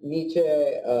 Nietzsche,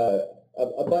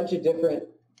 a bunch of different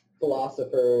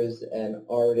philosophers and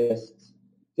artists,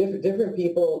 different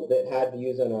people that had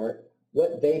views on art,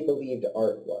 what they believed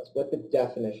art was, what the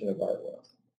definition of art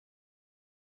was.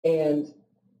 And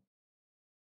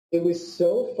it was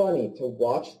so funny to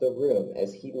watch the room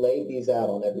as he laid these out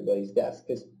on everybody's desk,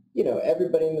 because,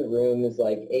 everybody in the room is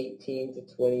like 18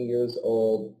 to 20 years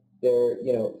old. They're,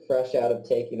 fresh out of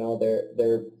taking all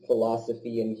their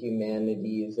philosophy and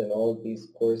humanities and all of these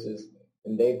courses,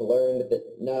 and they've learned that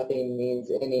nothing means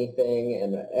anything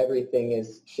and everything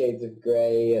is shades of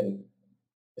gray and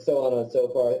so on and so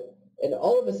forth. And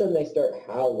all of a sudden they start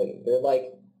howling. They're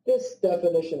like, this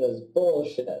definition is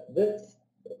bullshit.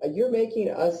 You're making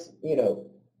us,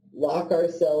 lock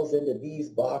ourselves into these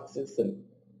boxes. And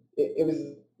it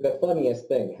was the funniest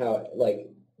thing how,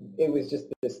 it was just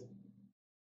this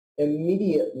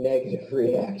immediate negative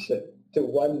reaction to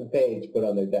one page put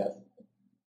on their desk.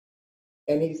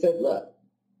 And he said, look,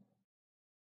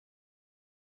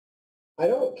 I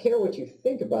don't care what you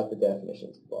think about the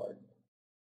definitions of art.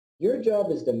 Your job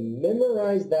is to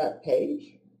memorize that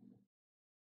page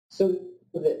so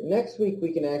that next week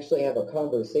we can actually have a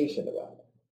conversation about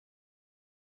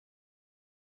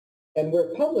it. And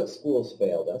where public schools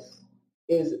failed us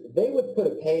is they would put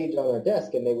a page on our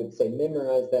desk and they would say,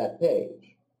 memorize that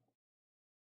page.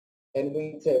 And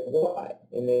we'd say, why?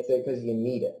 And they'd say, because you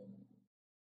need it.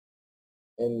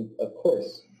 And of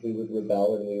course, we would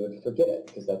rebel and we would forget it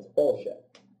because that's bullshit.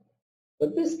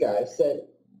 But this guy said,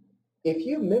 if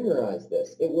you memorize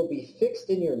this, it will be fixed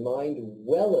in your mind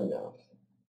well enough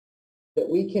that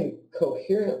we can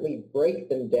coherently break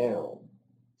them down,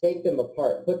 take them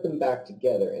apart, put them back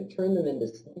together, and turn them into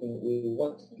something we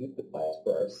want to utilize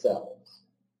for ourselves.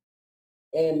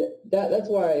 And that's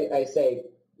why I say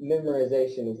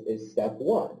memorization is step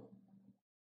one.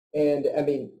 And I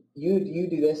mean, you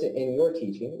do this in your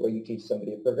teaching where you teach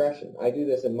somebody a progression. I do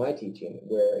this in my teaching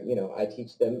where, I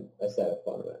teach them a set of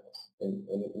fundamentals in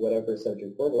whatever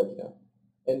subject we're working on.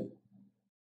 And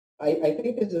I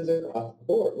think this is across the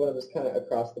board, one of those kind of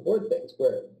across the board things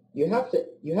where you have to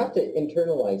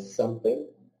internalize something.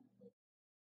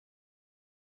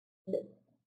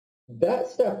 That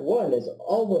step one is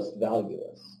almost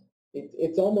valueless.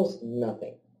 It's almost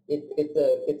nothing.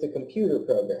 It's a computer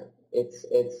program. It's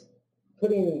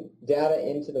putting data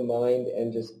into the mind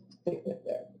and just sticking it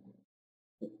there.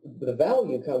 The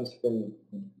value comes from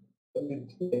what you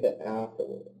do with it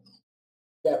afterwards.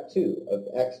 step two of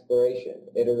exploration,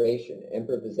 iteration,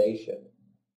 improvisation,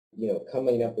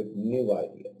 coming up with new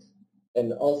ideas.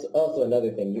 And also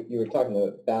another thing, you were talking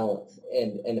about balance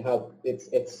and how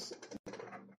it's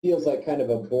feels like kind of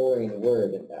a boring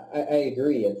word. And I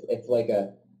agree.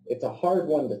 It's a hard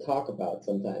one to talk about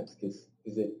sometimes because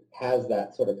it has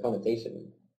that sort of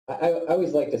connotation. I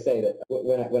always like to say that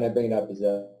when I bring it up is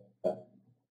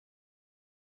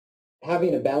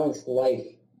having a balanced life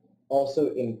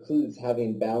also includes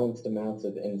having balanced amounts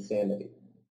of insanity.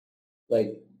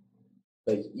 Like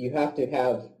you have to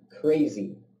have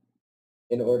crazy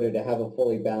in order to have a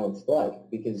fully balanced life,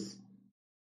 because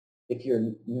if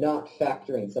you're not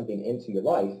factoring something into your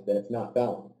life, then it's not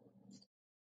balanced.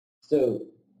 So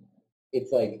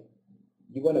it's like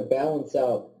you want to balance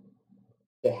out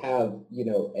to have,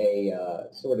 a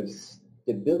sort of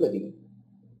stability,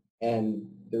 and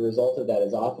the result of that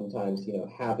is oftentimes,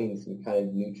 having some kind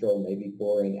of neutral, maybe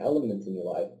boring elements in your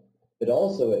life, but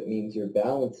also it means you're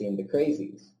balancing the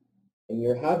crazies, and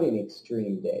you're having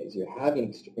extreme days, you're having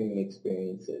extreme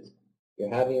experiences,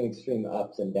 you're having extreme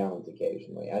ups and downs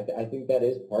occasionally. I think that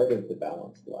is part of the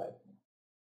balanced life.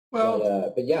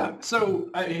 Well, but yeah. So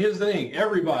here's the thing.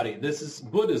 Everybody, this is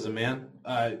Buddhism, man.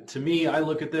 To me, I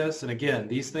look at this, and again,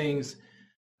 these things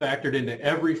factored into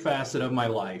every facet of my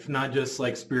life, not just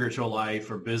like spiritual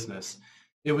life or business.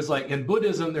 It was like in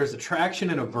Buddhism, there's attraction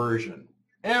and aversion.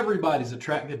 Everybody's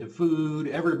attracted to food.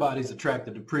 Everybody's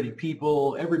attracted to pretty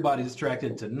people. Everybody's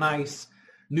attracted to nice,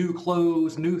 new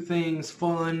clothes, new things,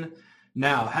 fun.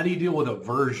 Now, how do you deal with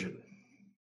aversion?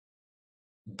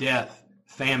 Death,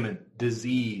 famine,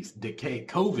 disease, decay,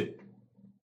 COVID.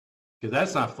 Because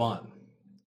that's not fun.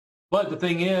 But the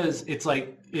thing is, it's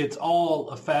like, it's all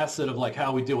a facet of like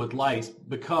how we deal with life,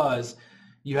 because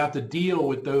you have to deal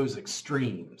with those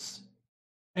extremes.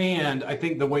 And I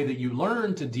think the way that you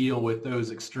learn to deal with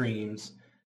those extremes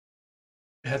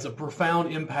has a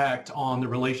profound impact on the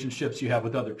relationships you have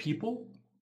with other people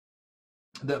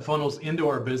that funnels into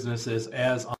our businesses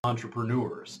as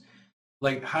entrepreneurs.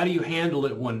 Like, how do you handle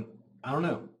it when, I don't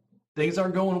know, things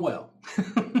aren't going well?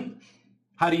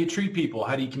 How do you treat people?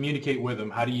 How do you communicate with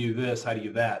them? How do you this? How do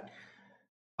you that?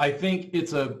 I think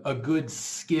it's a good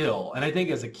skill. And I think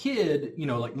as a kid,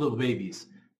 like little babies,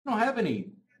 don't have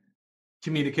any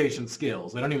communication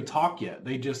skills. They don't even talk yet.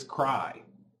 They just cry.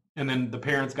 And then the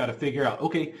parents got to figure out,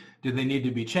 okay, do they need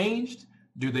to be changed?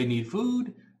 Do they need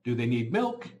food? Do they need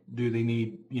milk? Do they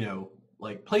need,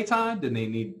 like playtime? Do they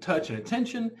need touch and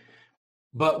attention?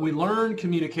 But we learn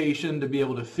communication to be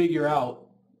able to figure out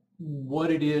what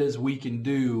it is we can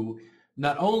do,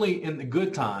 not only in the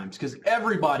good times, because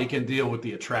everybody can deal with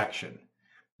the attraction,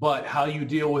 but how you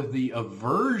deal with the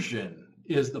aversion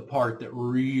is the part that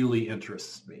really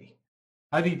interests me.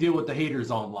 How do you deal with the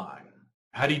haters online?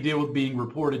 How do you deal with being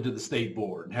reported to the state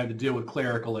board? How to deal with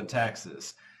clerical and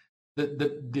taxes?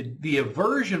 The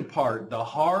aversion part, the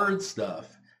hard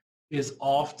stuff, is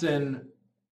often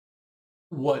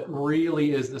what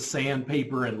really is the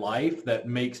sandpaper in life that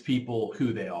makes people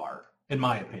who they are, in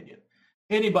my opinion.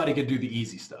 Anybody can do the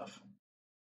easy stuff.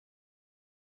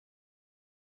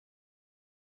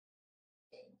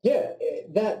 Yeah,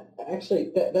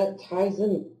 that ties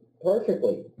in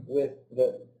perfectly with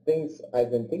the things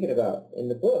I've been thinking about in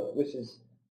the book, which is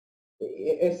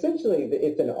essentially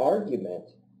it's an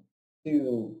argument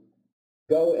to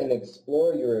go and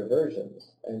explore your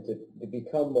aversions and to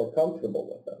become more comfortable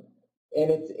with them.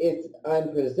 And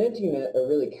I'm presenting it a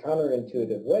really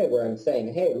counterintuitive way where I'm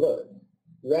saying, hey, look,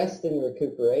 rest and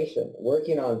recuperation,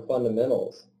 working on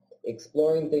fundamentals,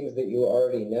 exploring things that you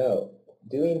already know,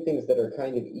 doing things that are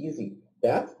kind of easy.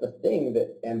 That's the thing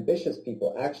that ambitious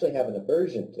people actually have an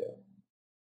aversion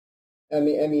to. I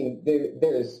mean,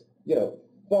 there's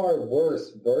far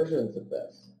worse versions of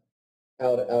this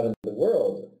out in the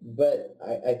world, but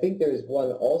I think there's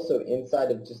one also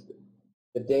inside of just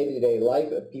the day-to-day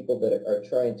life of people that are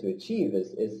trying to achieve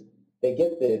is they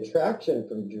get the attraction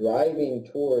from driving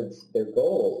towards their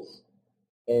goals,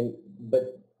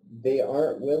 but they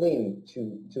aren't willing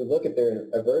to look at their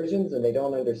aversions, and they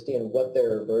don't understand what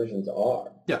their aversions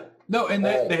are. Yeah. No, and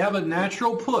they have a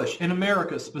natural push in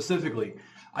America specifically.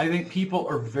 I think people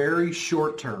are very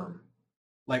short-term.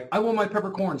 Like, I want my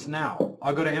peppercorns now.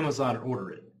 I'll go to Amazon and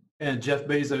order it. And Jeff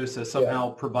Bezos has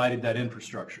somehow provided that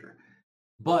infrastructure.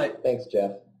 But thanks,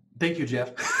 Jeff. Thank you,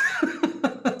 Jeff.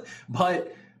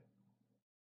 But,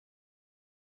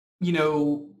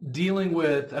 dealing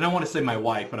with, and I want to say my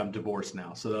wife, but I'm divorced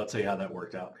now, so I'll tell you how that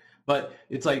worked out. But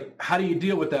it's like, how do you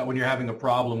deal with that when you're having a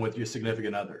problem with your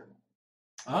significant other?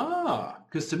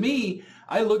 Because to me,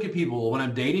 I look at people when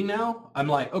I'm dating now, I'm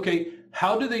like, okay,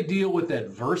 how do they deal with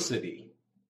adversity?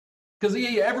 Because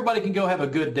yeah, everybody can go have a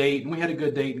good date, and we had a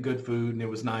good date and good food, and it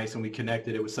was nice, and we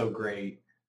connected. It was so great.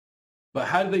 But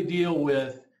how do they deal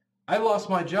with, I lost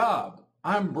my job,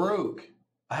 I'm broke?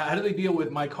 How do they deal with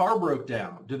my car broke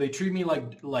down? Do they treat me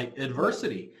like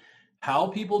adversity? How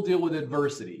people deal with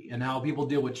adversity and how people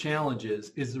deal with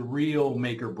challenges is the real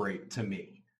make or break to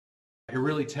me. It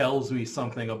really tells me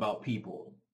something about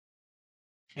people.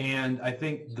 And I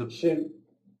think Go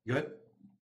ahead.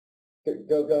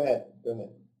 Go ahead.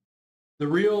 The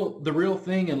real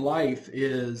thing in life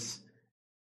is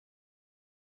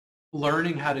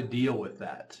learning how to deal with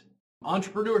that.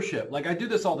 Entrepreneurship, like I do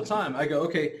this all the time. I go,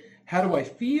 okay, how do I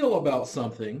feel about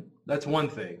something? That's one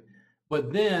thing.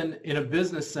 But then in a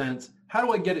business sense, how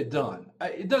do I get it done?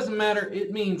 It doesn't matter.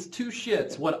 It means two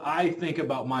shits what I think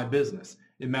about my business.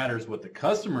 It matters what the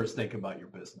customers think about your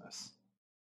business.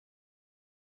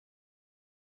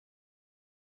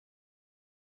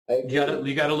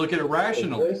 You got to look at it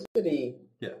rationally. Adversity.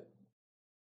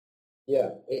 Yeah.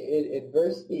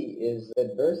 Adversity is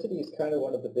kind of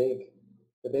one of the big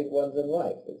ones in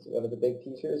life. It's one of the big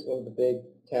teachers, one of the big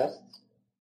tests.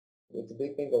 It's a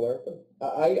big thing to learn from.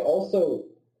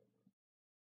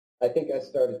 I think I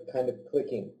started kind of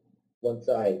clicking once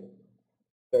I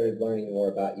started learning more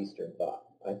about Eastern thought.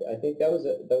 I think that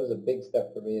was a big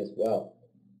step for me as well.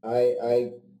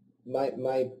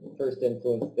 My first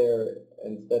influence there,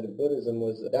 instead of Buddhism,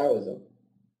 was Taoism,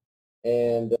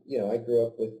 and I grew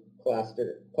up with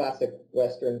classic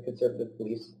Western conservative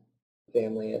beliefs,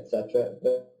 family, etc.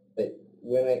 But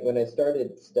when I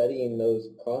started studying those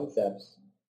concepts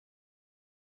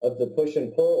of the push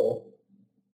and pull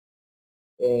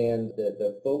and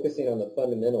the focusing on the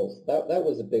fundamentals, that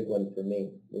was a big one for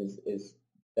me. Is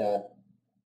that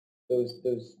those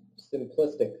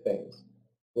simplistic things,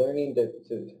 learning to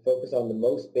focus on the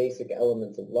most basic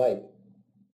elements of life,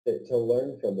 to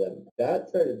learn from them. That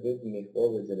started moving me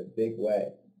forwards in a big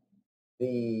way.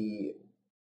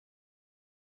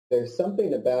 There's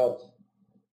something about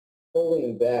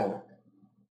pulling back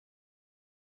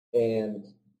and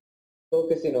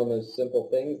focusing on those simple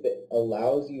things that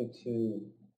allows you to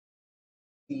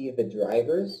see the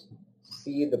drivers,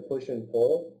 see the push and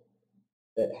pull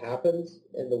that happens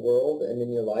in the world and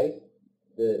in your life,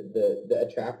 the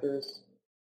attractors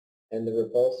and the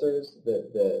repulsors,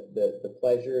 the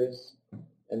pleasures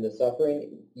and the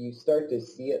suffering. You start to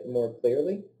see it more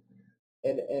clearly.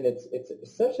 And it's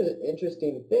such an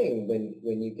interesting thing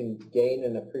when you can gain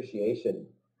an appreciation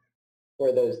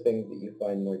for those things that you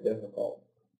find more difficult.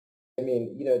 I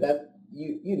mean, that's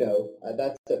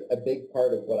a big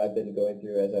part of what I've been going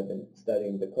through as I've been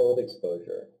studying the cold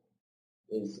exposure.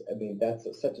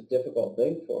 That's such a difficult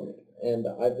thing for me, and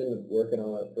I've been working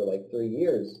on it for like 3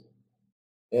 years,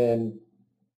 and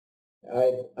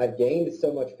I've gained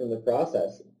so much from the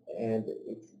process, and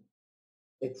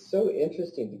it's so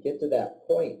interesting to get to that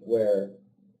point where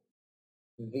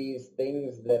these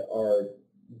things that are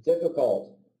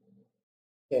difficult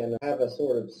can have a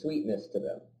sort of sweetness to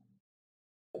them.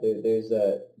 There's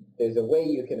a way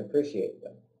you can appreciate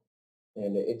them,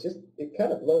 and it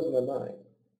kind of blows my mind.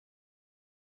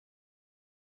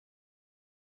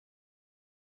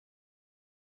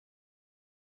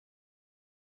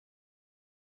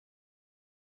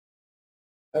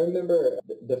 I remember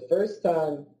the first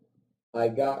time I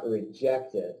got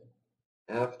rejected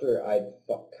after I'd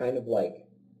kind of like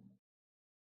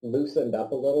loosened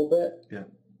up a little bit. Yeah.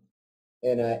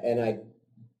 And I'd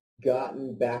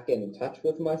gotten back in touch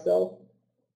with myself,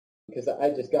 because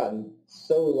I'd just gotten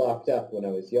so locked up when I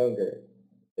was younger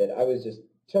that I was just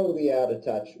totally out of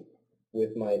touch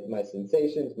with my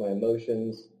sensations, my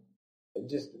emotions,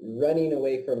 just running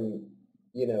away from,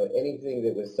 anything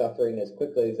that was suffering as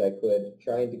quickly as I could,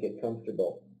 trying to get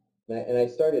comfortable. And I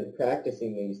started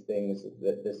practicing these things,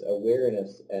 this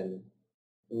awareness, and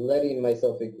letting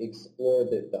myself explore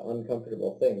the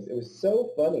uncomfortable things. It was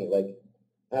so funny. Like,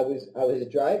 I was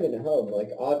driving home,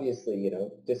 like, obviously,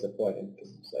 disappointed,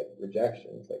 because it's like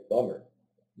rejection. It's like, bummer.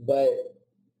 But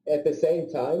at the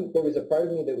same time, there was a part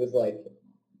of me that was like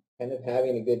kind of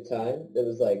having a good time. That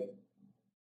was like,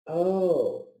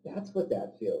 oh, that's what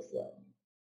that feels like.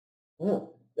 Huh,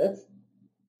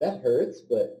 that hurts,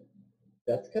 but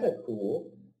that's kind of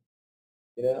cool.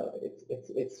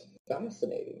 It's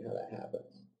fascinating how that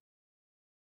happens.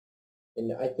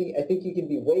 And I think you can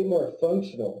be way more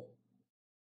functional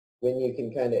when you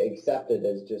can kind of accept it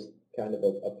as just kind of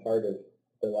a part of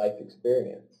the life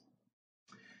experience.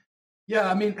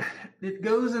 Yeah, it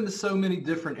goes into so many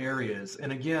different areas.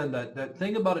 And again, that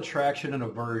thing about attraction and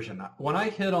aversion, when I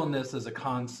hit on this as a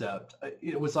concept,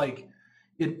 it was like,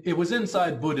 it was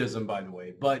inside Buddhism, by the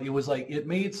way, but it was like, it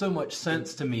made so much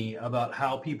sense to me about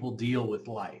how people deal with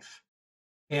life.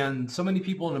 And so many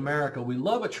people in America, we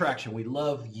love attraction, we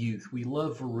love youth, we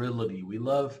love virility, we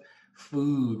love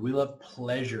food, we love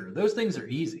pleasure. Those things are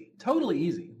easy, totally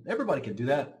easy. Everybody can do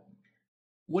that.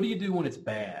 What do you do when it's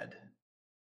bad?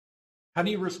 How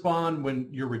do you respond when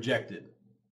you're rejected?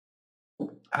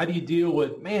 How do you deal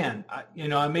with, man,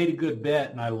 I made a good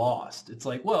bet and I lost? It's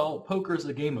like, well, poker is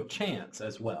a game of chance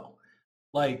as well.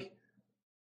 Like,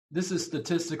 this is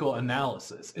statistical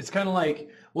analysis. It's kind of like,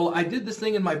 well, I did this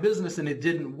thing in my business and it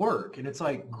didn't work. And it's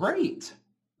like, great.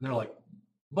 And they're like,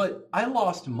 but I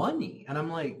lost money. And I'm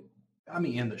like, I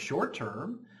mean, in the short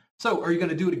term. So are you going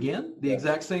to do it again the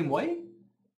exact same way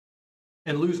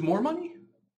and lose more money?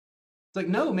 It's like,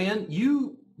 no, man,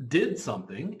 you did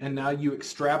something and now you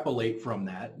extrapolate from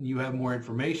that and you have more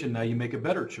information. Now you make a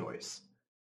better choice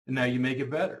and now you make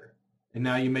it better and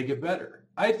now you make it better.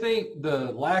 I think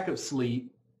the lack of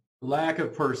sleep, lack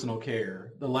of personal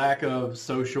care, the lack of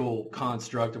social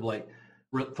construct of like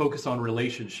focus on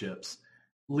relationships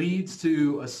leads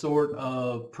to a sort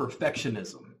of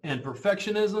perfectionism. And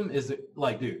perfectionism is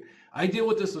like, dude, I deal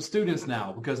with this with students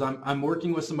now because I'm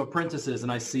working with some apprentices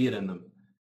and I see it in them.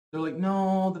 They're like,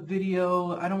 no, the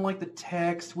video, I don't like the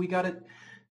text. We got it.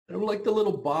 I don't like the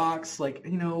little box. Like,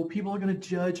 people are going to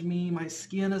judge me. My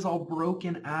skin is all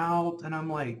broken out. And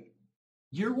I'm like,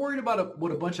 you're worried about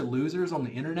what a bunch of losers on the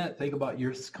internet think about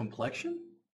your complexion?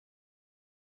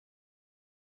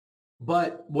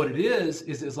 But what it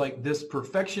is like this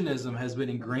perfectionism has been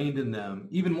ingrained in them,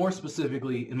 even more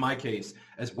specifically in my case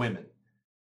as women,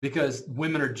 because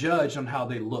women are judged on how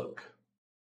they look.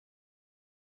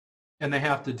 And they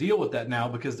have to deal with that now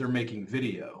because they're making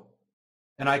video.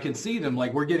 And I can see them,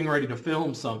 like, we're getting ready to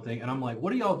film something. And I'm like,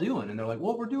 what are y'all doing? And they're like,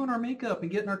 well, we're doing our makeup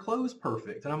and getting our clothes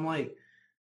perfect. And I'm like,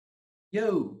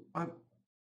 yo, I'm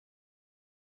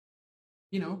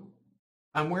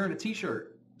wearing a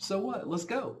t-shirt. So what? Let's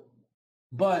go.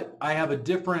 But I have a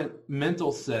different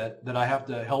mental set that I have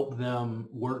to help them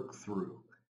work through.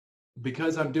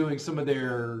 Because I'm doing some of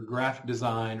their graphic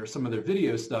design or some of their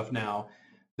video stuff now,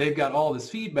 they've got all this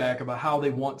feedback about how they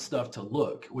want stuff to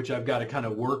look, which I've got to kind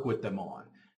of work with them on.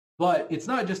 But it's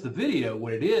not just the video.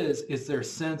 What it is their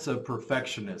sense of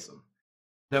perfectionism.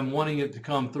 Them wanting it to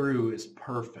come through is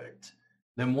perfect.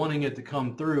 Them wanting it to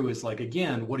come through is like,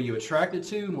 again, what are you attracted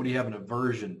to and what do you have an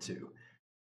aversion to?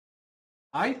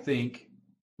 I think,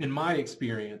 in my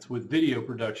experience with video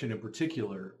production in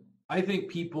particular, I think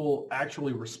people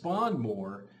actually respond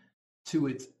more to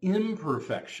its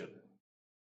imperfection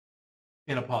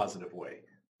in a positive way.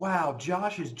 Wow,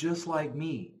 Josh is just like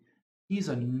me. He's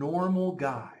a normal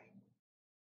guy.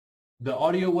 The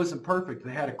audio wasn't perfect.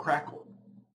 They had a crackle.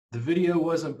 The video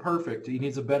wasn't perfect. He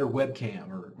needs a better webcam,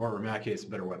 or in my case, a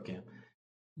better webcam.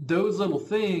 Those little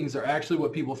things are actually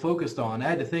what people focused on. I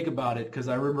had to think about it because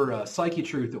I remember Psyche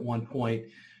Truth at one point.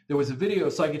 There was a video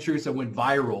of Psyche Truth that went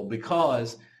viral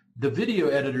because the video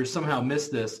editors somehow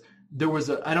missed this. There was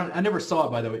I never saw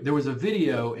it, by the way. There was a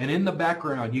video, and in the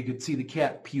background, you could see the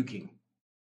cat puking.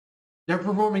 They're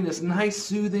performing this nice,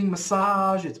 soothing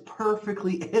massage. It's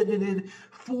perfectly edited,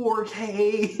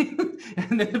 4K,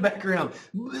 and in the background,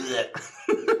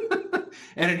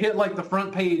 and it hit like the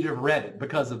front page of Reddit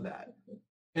because of that.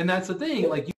 And that's the thing,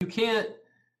 like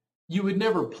you would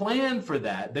never plan for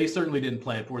that. They certainly didn't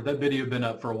plan for it. That video had been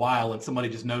up for a while, and somebody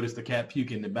just noticed the cat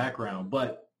puking in the background.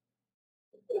 But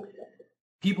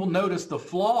people notice the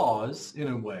flaws, in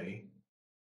a way,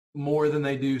 more than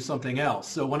they do something else.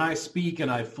 So when I speak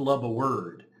and I flub a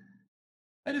word,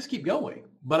 I just keep going.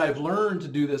 But I've learned to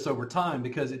do this over time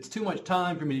because it's too much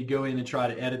time for me to go in and try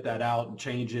to edit that out and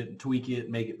change it and tweak it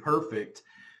and make it perfect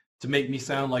to make me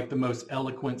sound like the most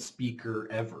eloquent speaker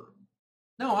ever.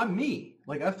 No, I'm me.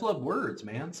 Like, I flub words,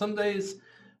 man. Some days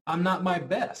I'm not my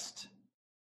best.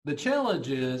 The challenge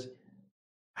is,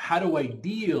 how do I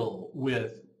deal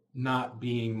with not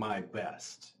being my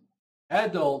best?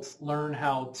 Adults learn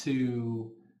how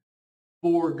to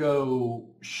forego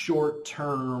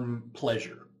short-term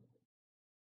pleasure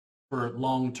for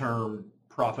long-term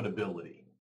profitability.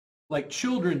 Like,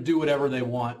 children do whatever they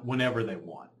want whenever they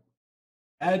want.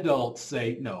 Adults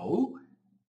say, no,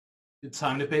 it's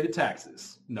time to pay the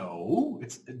taxes. No,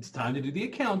 it's time to do the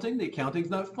accounting. The accounting's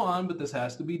not fun, but this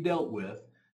has to be dealt with.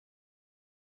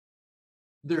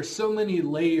 There's so many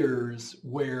layers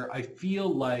where I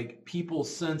feel like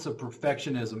people's sense of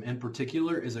perfectionism in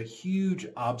particular is a huge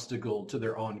obstacle to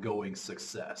their ongoing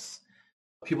success.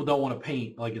 People don't want to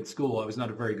paint. Like in school, I was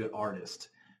not a very good artist,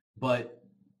 but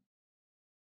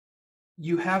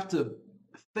you have to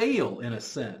fail in a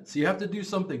sense. You have to do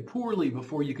something poorly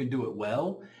before you can do it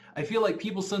well. I feel like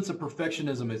people's sense of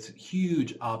perfectionism is a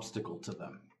huge obstacle to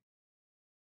them.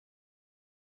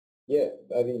 Yeah,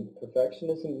 I mean,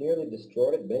 perfectionism nearly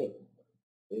destroyed me.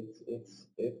 It's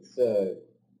a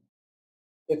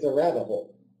rabbit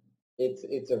hole.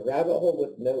 It's a rabbit hole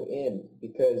with no end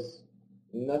because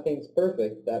nothing's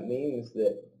perfect. That means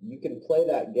that you can play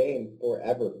that game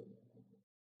forever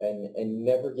and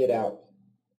never get out.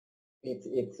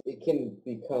 It can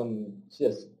become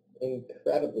just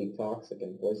incredibly toxic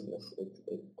and poisonous.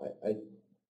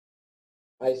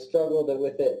 I struggled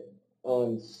with it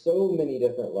on so many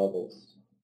different levels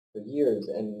for years,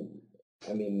 and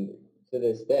I mean, to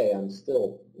this day, I'm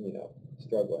still,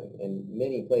 struggling in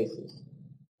many places.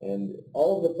 And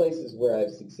all of the places where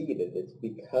I've succeeded, it's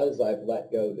because I've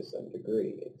let go to some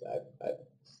degree. I've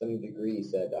some degree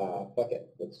said, fuck it,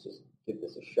 let's just give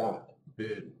this a shot.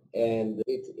 Dude. And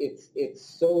it's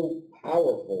so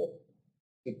powerful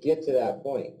to get to that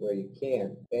point where you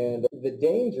can. And the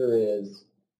danger is,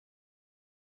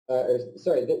 I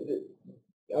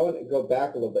want to go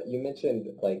back a little bit. You mentioned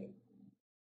like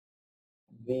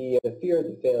the fear of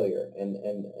the failure and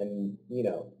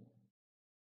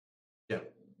yeah,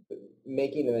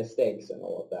 making the mistakes and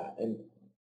all of that. And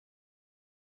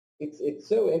it's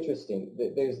so interesting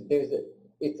that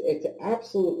it's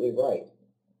absolutely right.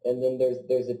 And then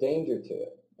there's a danger to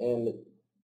it. And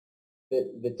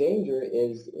the danger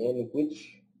is in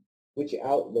which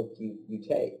outlook you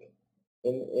take.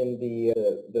 In the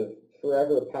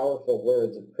forever powerful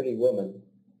words of Pretty Woman,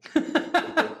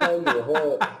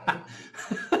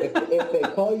 if they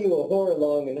call you a whore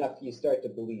long enough, you start to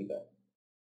believe it.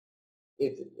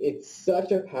 It's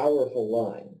such a powerful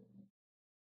line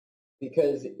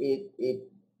because it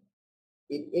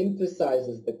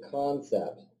emphasizes the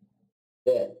concept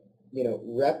that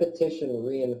repetition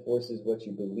reinforces what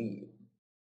you believe.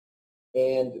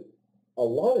 And a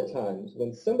lot of times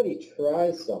when somebody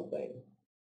tries something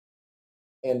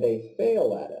and they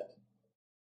fail at it,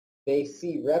 they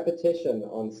see repetition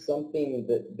on something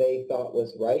that they thought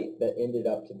was right that ended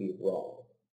up to be wrong.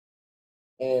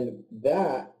 And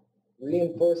that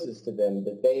reinforces to them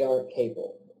that they aren't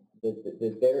capable,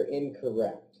 that they're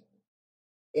incorrect.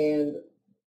 And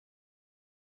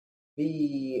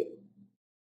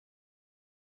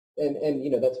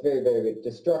that's very, very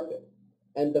destructive.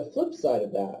 And the flip side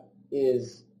of that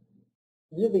is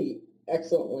really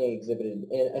excellently exhibited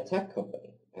in a tech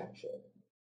company, actually.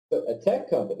 So a tech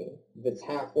company that's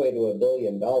halfway to $1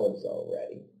 billion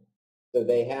already, so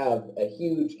they have a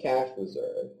huge cash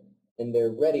reserve, and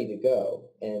they're ready to go,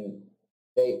 and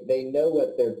they know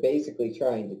what they're basically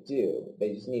trying to do.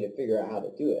 They just need to figure out how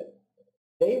to do it.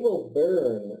 They will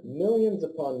burn millions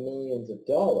upon millions of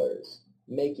dollars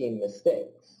making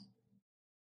mistakes.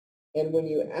 And when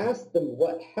you ask them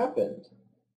what happened,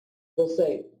 they'll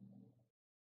say,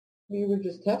 we were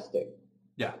just testing.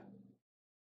 Yeah.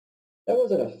 That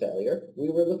wasn't a failure. We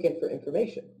were looking for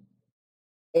information.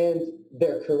 And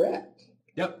they're correct.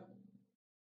 Yep.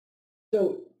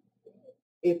 So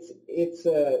it's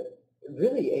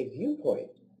really a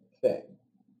viewpoint thing.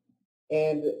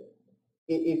 And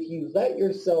if you let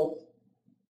yourself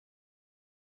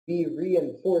be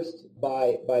reinforced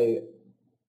by the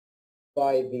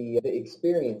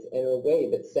experience in a way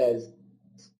that says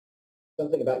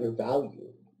something about your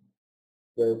value,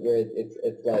 where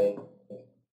it's like,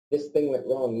 this thing went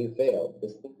wrong, you failed.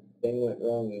 This thing went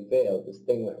wrong, you failed. This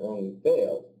thing went wrong, you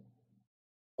failed.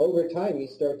 Over time, you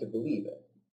start to believe it.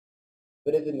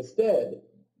 But if instead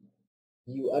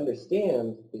you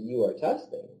understand that you are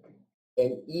testing,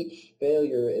 and each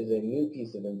failure is a new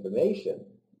piece of information,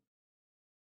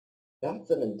 that's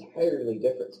an entirely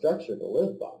different structure to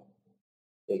live by.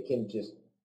 It can just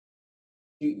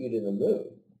shoot you to the moon.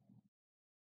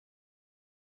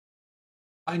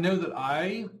 I know that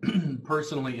I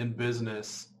personally in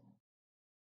business,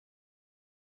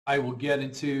 I will get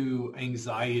into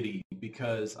anxiety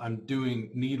because I'm doing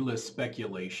needless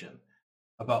speculation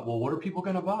about, well, what are people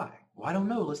going to buy? Well, I don't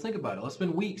know. Let's think about it. Let's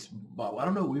spend weeks. But I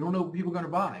don't know. We don't know what people are going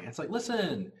to buy. It's like,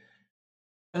 listen,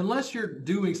 unless you're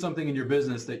doing something in your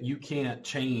business that you can't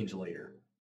change later,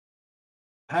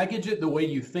 package it the way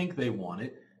you think they want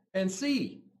it and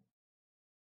see.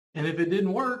 And if it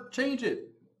didn't work, change it.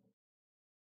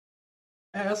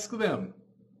 Ask them.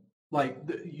 Like,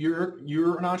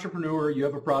 you're an entrepreneur, you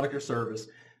have a product or service.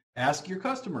 Ask your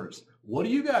customers, what do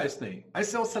you guys think? I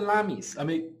sell salamis. I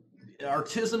mean,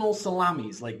 artisanal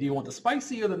salamis. Like, do you want the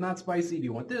spicy or the not spicy? Do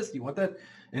you want this? Do you want that?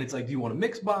 And it's like, do you want a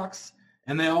mix box?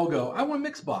 And they all go, I want a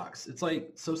mix box. It's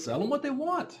like, so sell them what they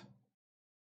want.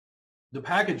 The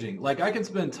packaging. Like, I can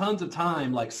spend tons of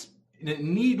time, like,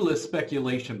 needless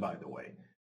speculation, by the way,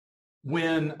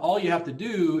 when all you have to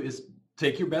do is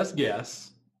take your best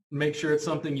guess, make sure it's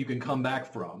something you can come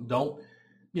back from. Don't,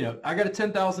 I got a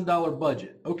 $10,000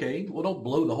 budget. Okay, well, don't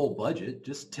blow the whole budget.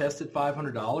 Just test at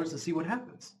 $500 and see what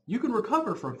happens. You can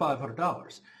recover from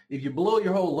 $500. If you blow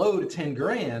your whole load at 10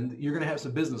 grand, you're going to have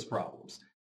some business problems.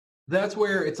 That's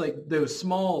where it's like those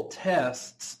small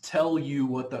tests tell you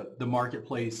what the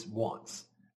marketplace wants.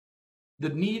 The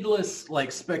needless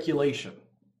speculation,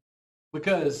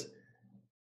 because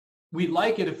we'd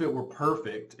like it if it were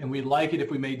perfect, and we'd like it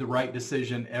if we made the right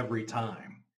decision every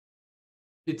time.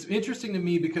 It's interesting to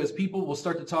me because people will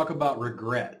start to talk about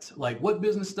regret. Like, what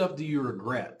business stuff do you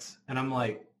regret? And I'm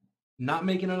like, not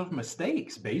making enough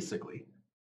mistakes, basically.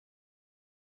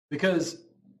 Because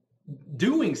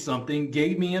doing something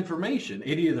gave me information.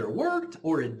 It either worked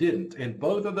or it didn't. And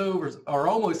both of those are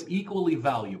almost equally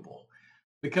valuable.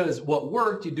 Because what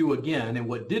worked, you do again. And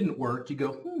what didn't work, you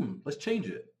go, let's change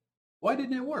it. Why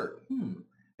didn't it work?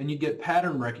 And you get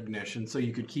pattern recognition so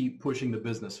you could keep pushing the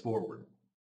business forward.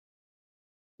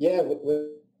 Yeah,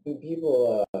 when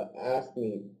people ask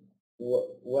me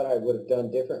what I would have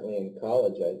done differently in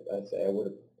college, I say I would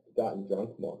have gotten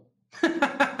drunk more.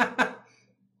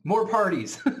 More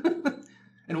parties.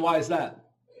 And why is that?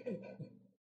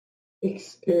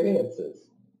 Experiences.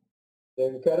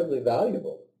 They're incredibly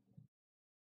valuable.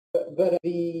 But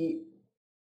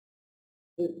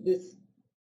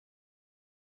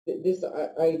this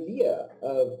idea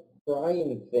of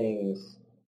trying things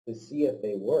to see if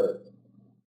they work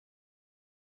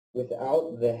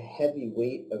without the heavy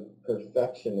weight of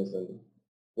perfectionism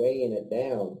weighing it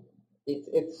down,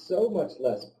 it's so much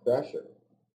less pressure.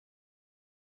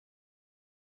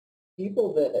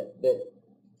 People that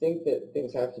think that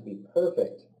things have to be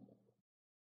perfect,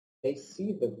 they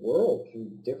see the world through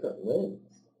different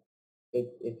lens.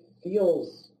 It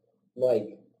feels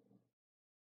like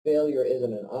failure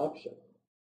isn't an option.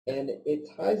 And it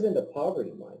ties into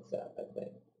poverty mindset, I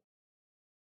think.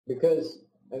 Because,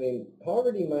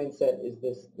 poverty mindset is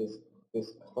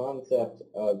this concept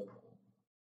of,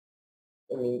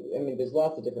 there's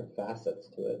lots of different facets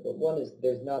to it, but one is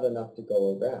there's not enough to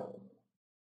go around.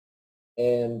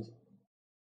 And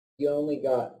you only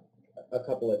got a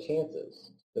couple of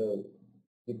chances, so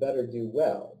you better do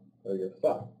well or you're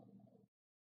fucked.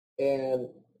 And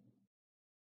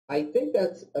I think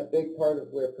that's a big part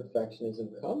of where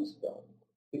perfectionism comes from,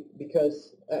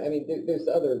 because there's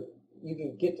other, you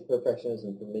can get to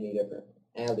perfectionism from many different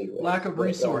alleyways. Lack of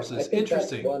resources.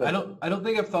 Interesting. I don't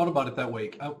think I've thought about it that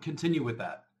way. I'll continue with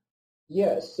that.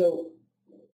 Yeah. So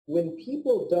when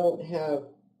people don't have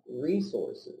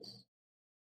resources,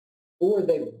 or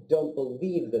they don't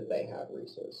believe that they have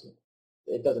resources,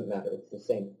 it doesn't matter. It's the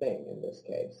same thing in this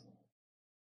case.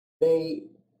 They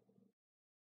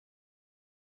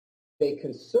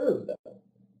conserve them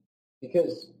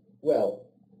because, well,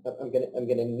 I'm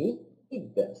gonna need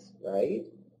this, right?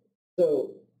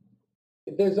 So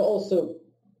there's also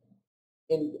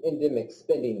endemic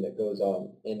spending that goes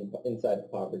on inside of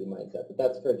poverty mindset, but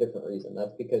that's for a different reason.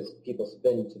 That's because people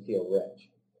spend to feel rich.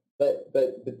 But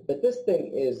this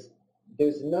thing is,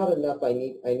 there's not enough. I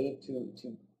need to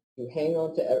hang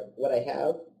on to what I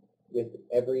have with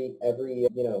every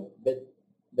bit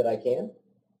that I can,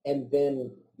 and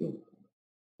then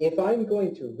if I'm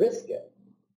going to risk it,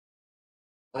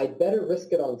 I'd better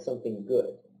risk it on something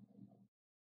good,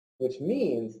 which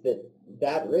means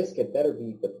that risk had better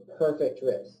be the perfect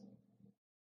risk.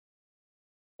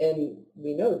 And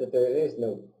we know that there is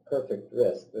no perfect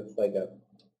risk.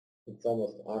 It's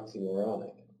almost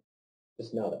oxymoronic.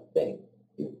 Just not a thing.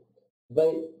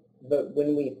 But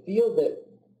when we feel that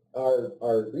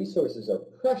our resources are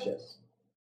precious,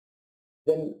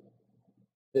 then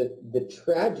the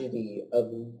tragedy of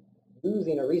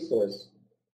losing a resource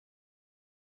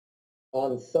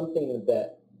on something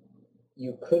that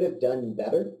you could have done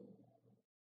better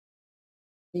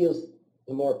feels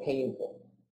more painful,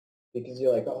 because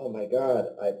you're like, oh my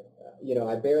God, I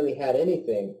barely had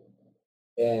anything,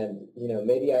 and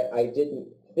maybe I didn't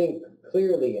think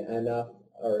clearly enough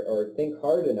or think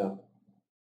hard enough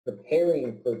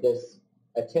preparing for this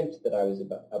attempt that I was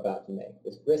about to make,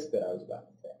 this risk that I was about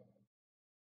to take.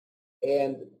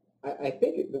 And I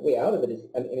think the way out of it is,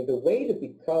 the way to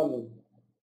become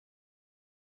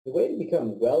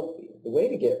wealthy, the way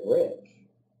to get rich,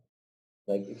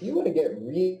 like if you want to get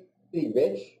really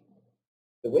rich,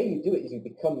 the way you do it is you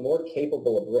become more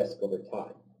capable of risk over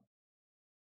time.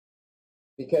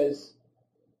 Because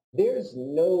there's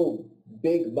no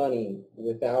big money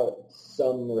without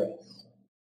some risk.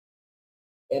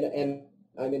 And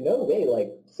I'm in no way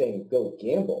saying go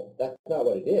gamble. That's not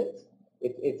what it is.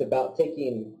 It's about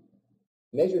taking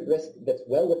measured risk that's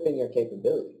well within your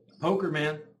capability. Poker,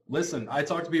 man. Listen, I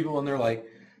talk to people and they're like,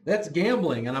 that's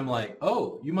gambling. And I'm like,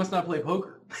 oh, you must not play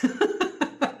poker.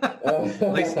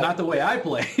 At least not the way I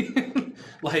play.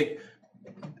 like,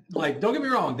 don't get me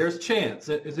wrong. There's chance.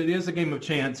 It is a game of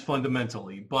chance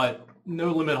fundamentally, but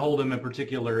No Limit Hold'em in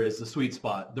particular is the sweet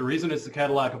spot. The reason it's the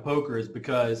Cadillac of poker is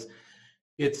because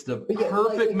it's the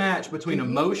perfect match between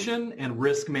emotion and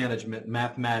risk management,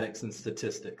 mathematics, and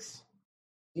statistics.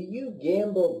 Do you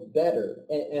gamble better?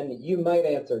 And you might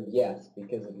answer yes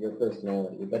because of your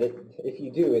personality, but if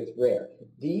you do, it's rare.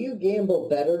 Do you gamble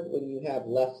better when you have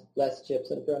less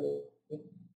chips in front of you?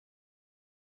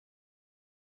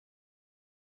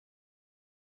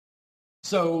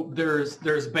 So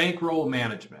there's bankroll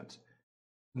management.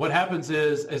 What happens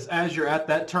is as you're at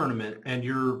that tournament and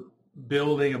you're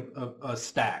building a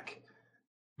stack,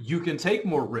 you can take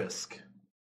more risk.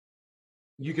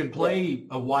 You can play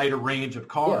a wider range of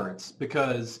cards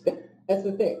because... That's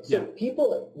the thing. So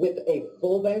people with a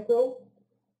full bankroll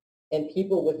and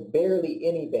people with barely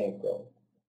any bankroll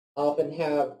often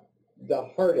have the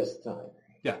hardest time.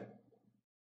 Yeah.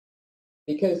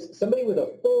 Because somebody with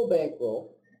a full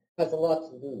bankroll has a lot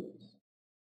to lose.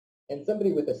 And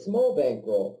somebody with a small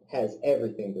bankroll has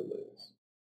everything to lose.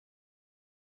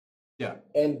 Yeah.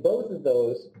 And both of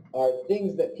those are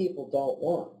things that people don't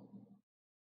want.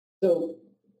 So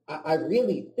I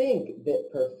really think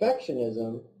that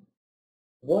perfectionism,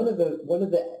 one of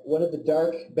the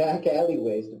dark back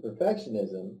alleyways to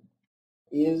perfectionism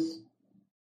is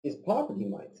poverty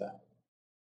mindset.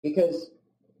 Because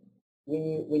when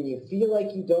you feel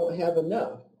like you don't have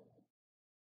enough,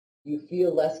 you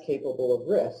feel less capable of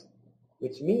risk,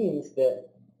 which means that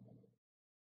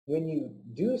when you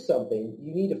do something,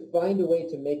 you need to find a way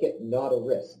to make it not a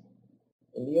risk.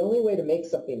 And the only way to make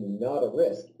something not a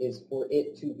risk is for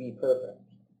it to be perfect.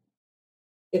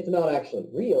 It's not actually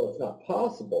real. It's not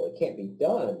possible. It can't be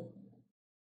done.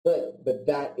 But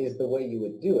that is the way you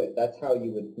would do it. That's how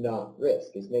you would not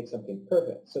risk, is make something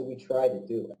perfect. So we try to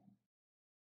do it.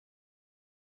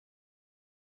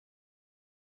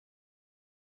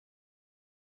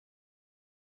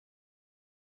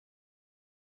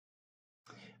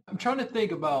 I'm trying to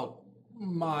think about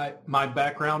my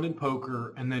background in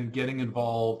poker and then getting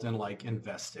involved in like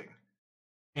investing.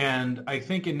 And I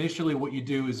think initially what you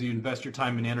do is you invest your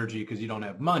time and energy because you don't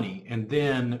have money. And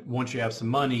then once you have some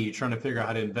money, you're trying to figure out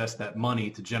how to invest that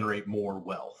money to generate more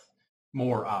wealth,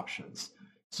 more options.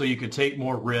 So you can take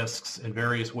more risks in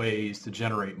various ways to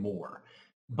generate more.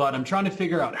 But I'm trying to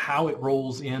figure out how it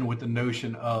rolls in with the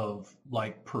notion of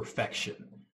like perfection.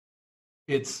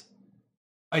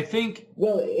 I think...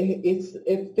 Well,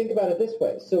 think about it this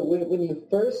way. So when you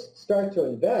first start to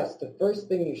invest, the first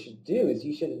thing you should do is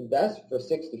you should invest for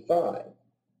 65.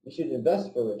 You should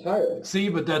invest for retirement. See,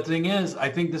 but the thing is, I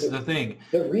think this is the thing.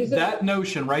 The reason that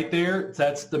notion right there,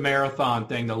 that's the marathon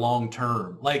thing, the long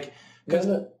term. Like, because...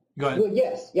 Go ahead. Well,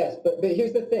 yes, but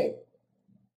here's the thing.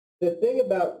 The thing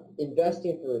about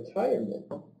investing for retirement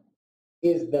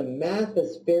is the math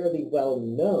is fairly well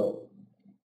known.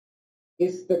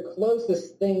 It's the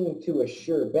closest thing to a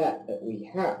sure bet that we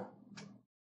have.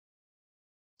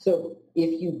 So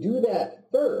if you do that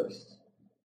first,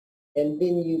 and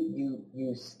then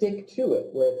you stick to it,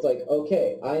 where it's like,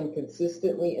 okay, I'm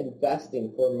consistently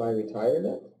investing for my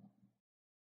retirement,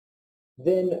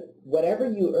 then whatever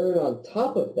you earn on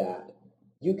top of that,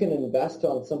 you can invest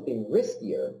on something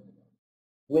riskier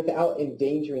without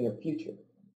endangering your future.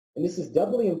 And this is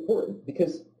doubly important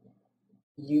because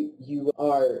you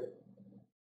are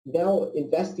now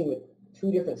investing with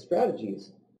two different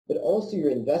strategies, but also you're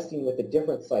investing with a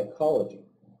different psychology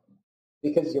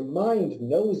because your mind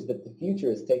knows that the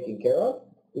future is taken care of,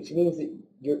 which means that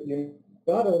you're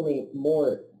not only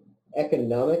more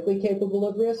economically capable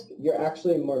of risk, you're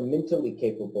actually more mentally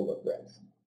capable of risk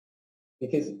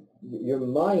because your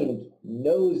mind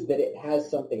knows that it has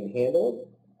something handled,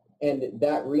 and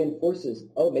that reinforces,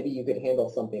 oh, maybe you could handle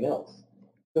something else.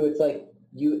 So it's like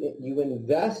you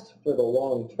invest for the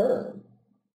long term,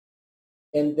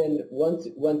 and then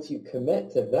once you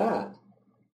commit to that,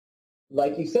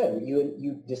 like you said,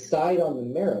 you decide on the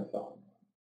marathon.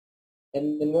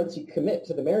 And then once you commit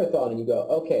to the marathon and you go,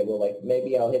 okay, well, like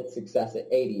maybe I'll hit success at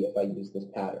 80 if I use this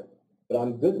pattern, but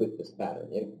I'm good with this pattern.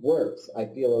 It works. I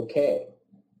feel okay.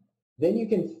 Then you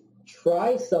can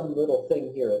try some little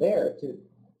thing here or there to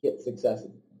get success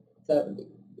at 70,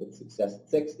 get success at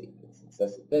 60, get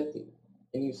success at 50.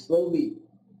 And you slowly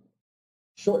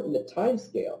shorten the time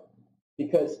scale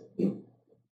because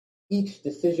each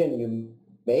decision you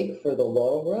make for the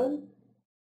long run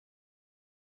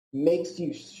makes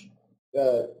you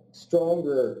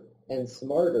stronger and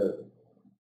smarter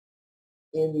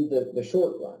in the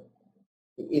short run.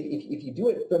 If you do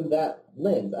it from that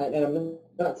lens, and I'm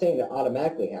not saying that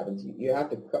automatically happens, you have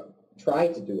to try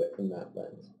to do it from that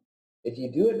lens. If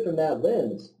you do it from that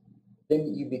lens,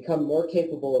 then you become more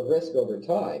capable of risk over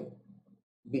time.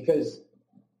 Because,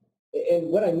 and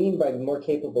what I mean by more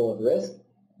capable of risk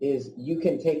is you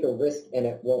can take a risk and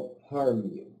it won't harm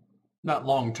you. Not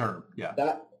long term, yeah.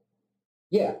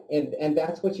 And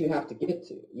that's what you have to get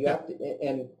to. You have to,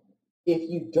 and if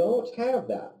you don't have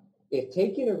that, if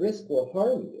taking a risk will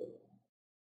harm you,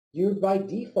 you're by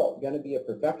default going to be a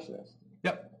perfectionist.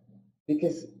 Yep.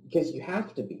 Because you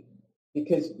have to be,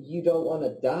 because you don't want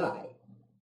to die.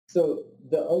 So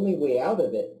the only way out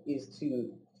of it is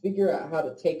to figure out how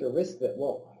to take a risk that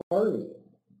won't harm you,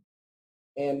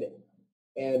 and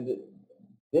then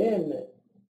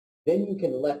you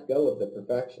can let go of the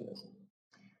perfectionism.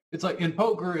 It's like in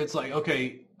poker, it's like,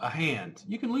 okay, a hand.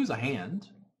 You can lose a hand.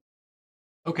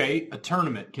 Okay, a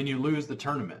tournament. Can you lose the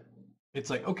tournament? It's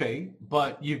like, okay,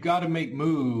 but you've got to make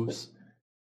moves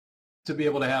to be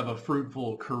able to have a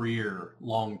fruitful career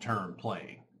long-term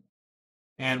playing.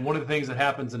 And one of the things that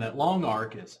happens in that long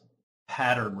arc is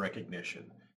pattern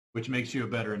recognition, which makes you a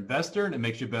better investor and it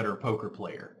makes you a better poker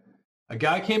player. A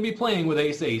guy can't be playing with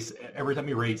ace-ace every time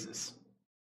he raises.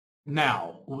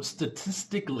 Now,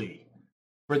 statistically,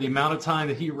 for the amount of time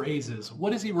that he raises,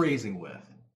 what is he raising with?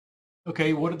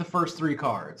 Okay, what are the first three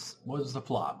cards? What is the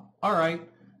flop? All right,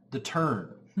 the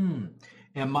turn.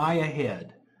 Am I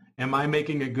ahead? Am I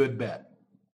making a good bet?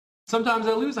 Sometimes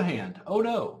I lose a hand. Oh,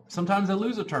 no. Sometimes I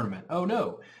lose a tournament. Oh,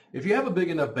 no. If you have a big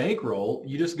enough bankroll,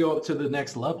 you just go up to the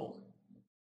next level.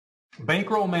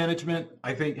 Bankroll management,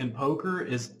 I think, in poker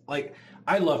is like,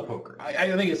 I love poker.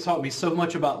 I think it's taught me so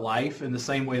much about life in the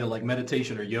same way that like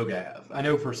meditation or yoga have. I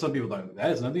know for some people, like, that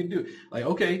has nothing to do. Like,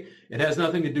 okay, it has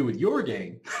nothing to do with your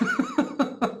game,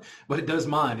 but it does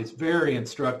mine. It's very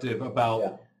instructive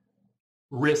about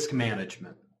risk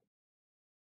management.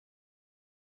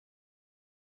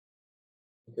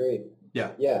 Agreed.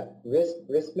 Yeah. Yeah.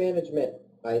 Risk management,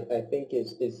 I think,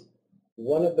 is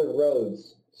one of the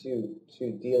roads to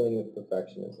dealing with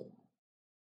perfectionism.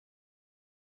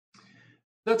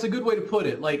 That's a good way to put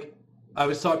it. Like, I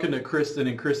was talking to Kristen,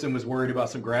 and Kristen was worried about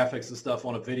some graphics and stuff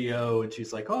on a video, and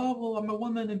she's like, oh, well, I'm a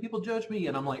woman, and people judge me.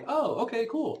 And I'm like, oh, okay,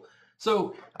 cool.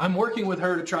 So I'm working with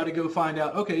her to try to go find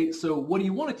out, okay, so what do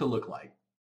you want it to look like?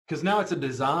 Because now it's a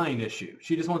design issue.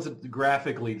 She just wants it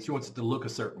graphically, she wants it to look a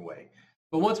certain way.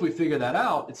 But once we figure that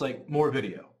out, it's like more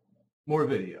video, more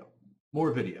video,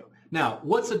 more video. Now,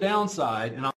 what's the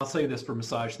downside, and I'll say this for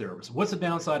massage therapists, what's the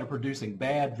downside of producing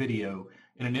bad video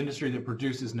in an industry that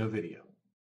produces no video?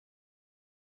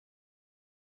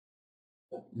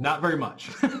 Not very much.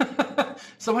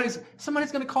 Somebody's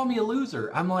going to call me a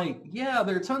loser. I'm like, yeah,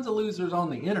 there are tons of losers on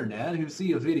the internet who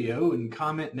see a video and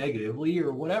comment negatively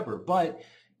or whatever, but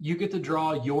you get to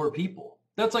draw your people.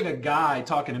 That's like a guy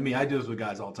talking to me. I do this with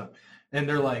guys all the time. And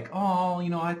they're like, oh,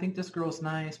 I think this girl's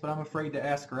nice, but I'm afraid to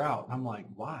ask her out. I'm like,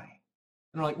 why?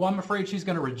 And they're like, well, I'm afraid she's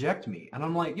going to reject me. And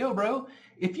I'm like, yo, bro,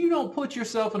 if you don't put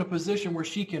yourself in a position where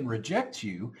she can reject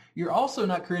you, you're also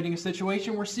not creating a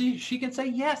situation where she can say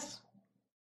yes.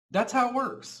 That's how it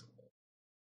works.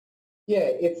 Yeah,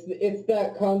 it's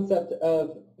that concept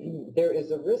of there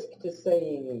is a risk to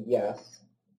saying yes,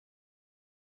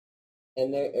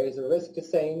 and there is a risk to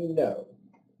saying no.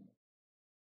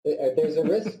 There's a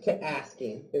risk to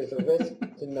asking. There's a risk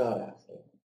to not asking.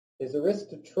 There's a risk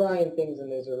to trying things,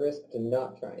 and there's a risk to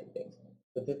not trying things.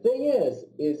 But the thing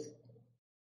is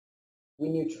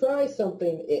when you try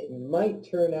something, it might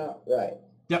turn out right.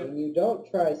 Yep. When you don't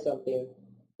try something,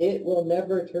 it will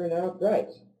never turn out right.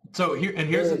 So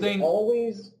here's the thing. There's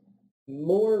always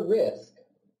more risk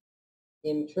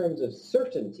in terms of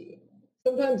certainty.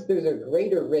 Sometimes there's a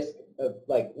greater risk of,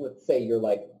 like, let's say you're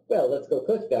like, well, let's go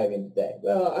cliff diving today.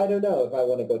 Well, I don't know if I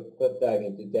want to go cliff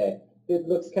diving today. It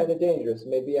looks kind of dangerous.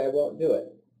 Maybe I won't do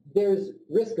it. There's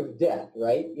risk of death,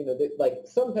 right? Like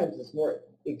sometimes it's more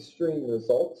extreme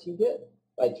results you get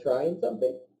by trying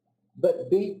something. But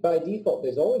by default,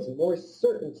 there's always more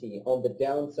certainty on the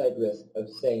downside risk of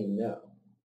saying no.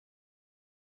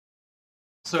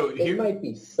 So it might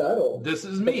be subtle. This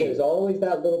is me. There's always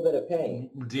that little bit of pain.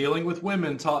 Dealing with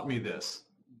women taught me this.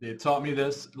 It taught me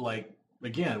this, like,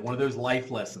 again, one of those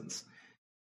life lessons.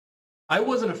 I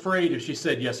wasn't afraid if she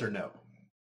said yes or no.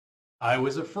 I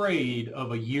was afraid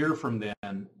of a year from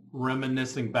then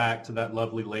reminiscing back to that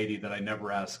lovely lady that I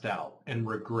never asked out and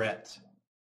regret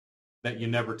that you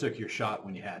never took your shot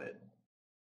when you had it.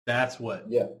 That's the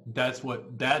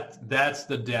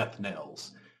death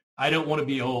knells. I don't want to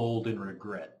be old and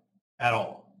regret at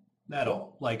all. at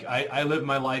all. Like I live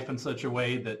my life in such a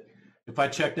way that if I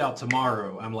checked out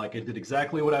tomorrow, I'm like, I did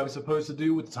exactly what I was supposed to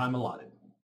do with the time allotted.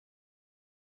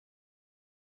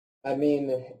 I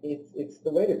mean, it's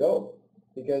the way to go,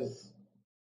 because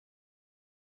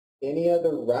any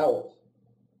other route,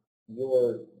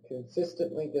 you're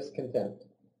consistently discontent.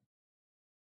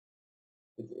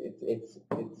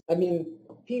 I mean,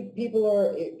 people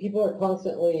are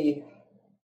constantly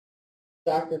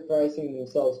sacrificing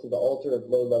themselves to the altar of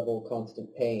low-level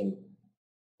constant pain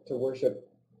to worship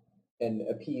and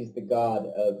appease the god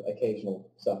of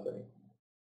occasional suffering.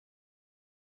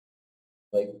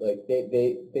 Like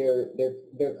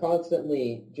they're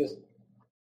constantly just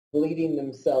bleeding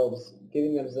themselves,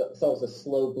 giving themselves a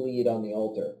slow bleed on the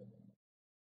altar,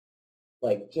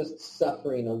 like just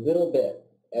suffering a little bit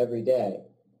every day,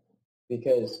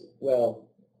 because, well,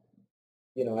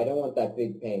 I don't want that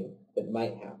big pain that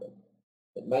might happen,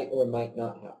 that might or might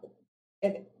not happen,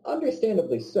 and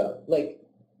understandably so. Like,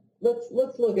 let's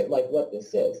look at like what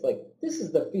this is. Like, this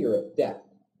is the fear of death.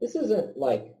 This isn't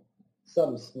like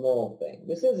some small thing.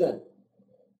 This isn't,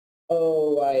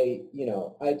 oh, I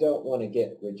don't want to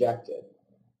get rejected.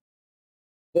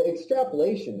 The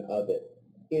extrapolation of it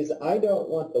is, I don't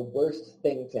want the worst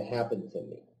thing to happen to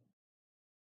me.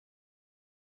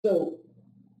 So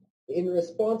in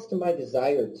response to my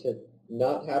desire to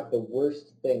not have the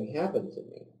worst thing happen to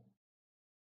me,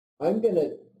 I'm going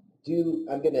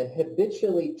to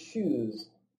habitually choose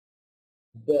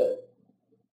the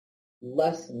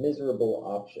less miserable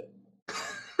option.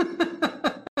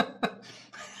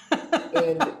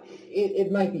 And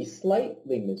it might be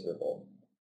slightly miserable,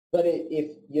 but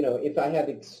if I have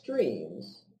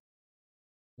extremes,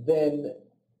 then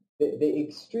the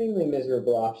extremely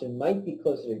miserable option might be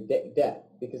closer to death,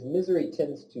 because misery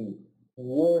tends to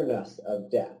warn us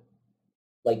of death.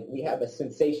 Like, we have a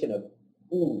sensation of,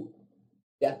 ooh,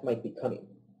 death might be coming.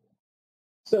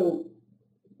 So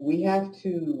we have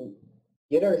to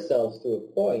get ourselves to a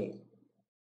point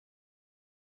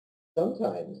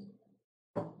sometimes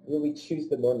where we choose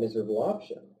the more miserable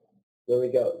option, where we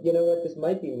go, you know what, this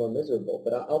might be more miserable,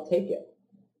 but I'll take it.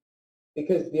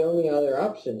 Because the only other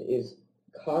option is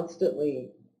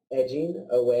constantly edging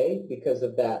away because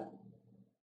of that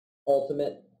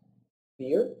ultimate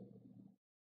fear,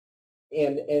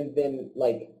 and then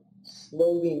like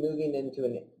slowly moving into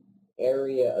an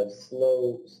area of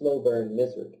slow burn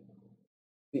misery.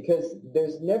 Because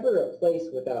there's never a place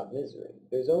without misery.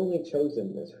 There's only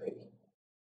chosen misery.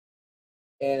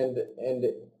 And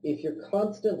if you're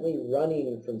constantly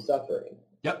running from suffering,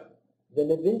 yep, then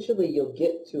eventually you'll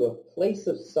get to a place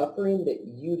of suffering that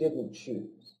you didn't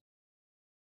choose.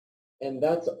 And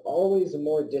that's always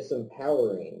more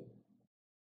disempowering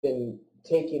than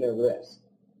taking a risk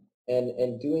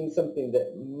and doing something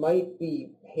that might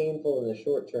be painful in the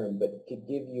short term, but could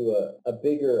give you a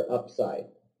bigger upside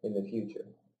in the future.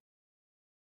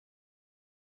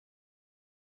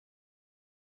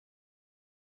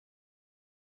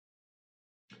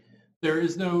 there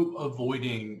is no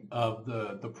avoiding of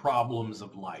the problems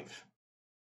of life.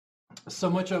 So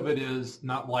much of it is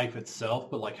not life itself,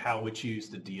 but like how we choose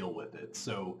to deal with it.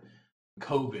 So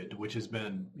COVID, which has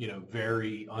been,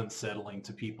 very unsettling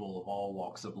to people of all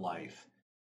walks of life.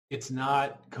 It's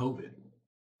not COVID.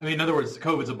 I mean, in other words,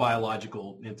 COVID's a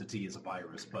biological entity, it's a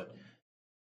virus, but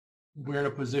we're in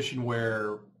a position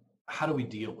where, how do we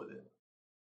deal with it?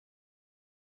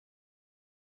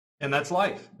 And that's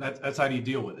life. That's how do you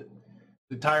deal with it?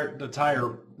 The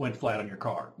tire went flat on your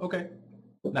car. Okay.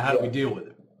 Now how do we deal with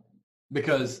it?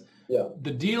 Because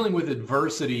the dealing with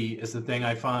adversity is the thing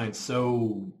I find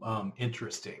so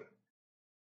interesting.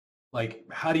 Like,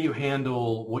 how do you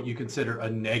handle what you consider a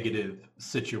negative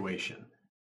situation?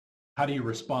 How do you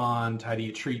respond? How do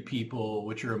you treat people?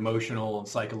 What's your emotional and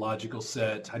psychological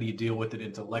set? How do you deal with it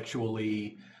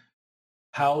intellectually?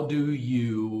 How do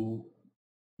you,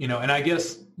 and I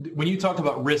guess when you talked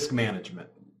about risk management,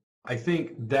 I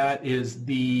think that is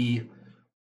the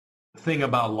thing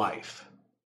about life.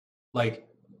 Like,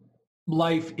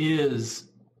 life is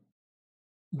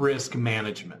risk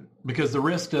management, because the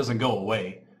risk doesn't go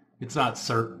away. It's not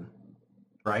certain,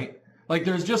 right? Like,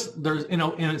 there's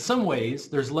in some ways,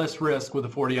 there's less risk with a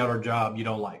 40-hour job you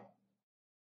don't like.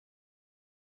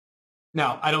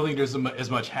 Now, I don't think there's as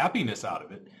much happiness out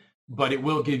of it, but it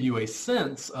will give you a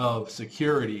sense of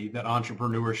security that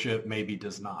entrepreneurship maybe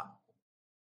does not.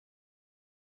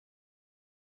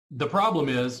 The problem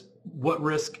is, what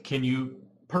risk can you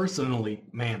personally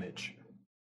manage?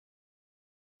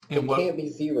 And it can't be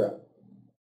zero.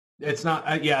 It's not.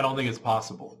 I don't think it's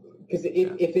possible. Because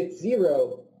if it's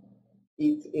zero,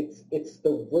 it's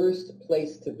the worst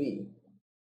place to be.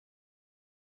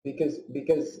 because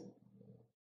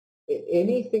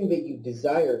anything that you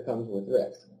desire comes with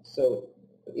risk. So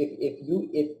if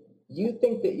you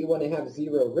think that you want to have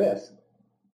zero risk,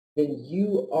 then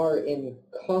you are in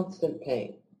constant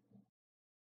pain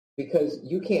because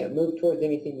you can't move towards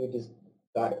anything you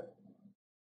desire.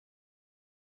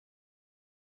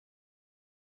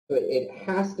 But it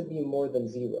has to be more than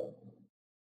zero.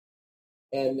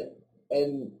 And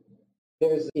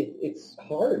it's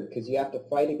hard because you have to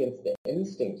fight against the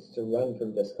instincts to run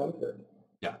from discomfort.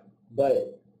 Yeah.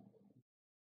 But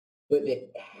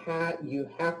you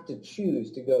have to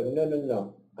choose to go,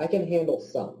 no. I can handle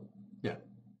some. Yeah.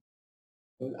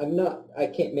 I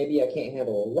can't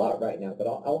handle a lot right now, but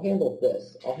I'll handle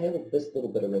this. I'll handle this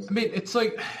little bit of risk. I mean, it's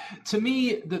like, to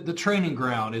me, the training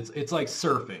ground, it's like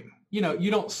surfing. You know,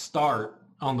 you don't start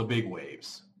on the big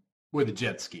waves with a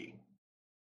jet ski,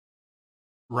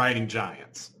 riding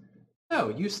giants. No,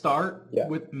 you start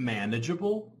with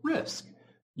manageable risk.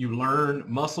 You learn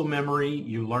muscle memory,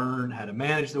 you learn how to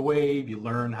manage the wave, you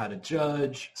learn how to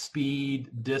judge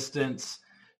speed, distance,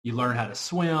 you learn how to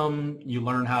swim, you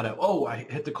learn how to, I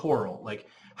hit the coral. Like,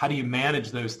 how do you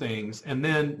manage those things? And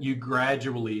then you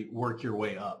gradually work your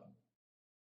way up.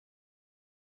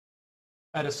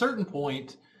 At a certain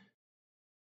point,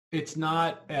 it's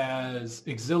not as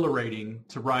exhilarating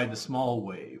to ride the small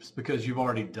waves because you've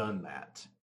already done that.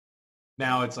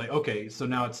 Now it's like, okay, so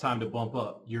now it's time to bump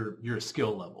up your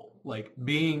skill level. Like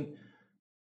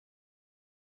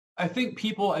I think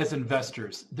people as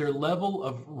investors, their level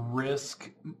of risk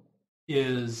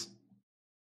is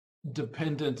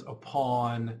dependent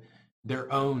upon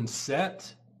their own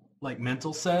set, like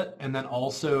mental set, and then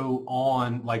also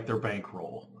on like their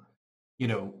bankroll. You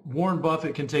know, Warren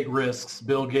Buffett can take risks.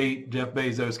 Bill Gates, Jeff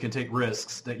Bezos can take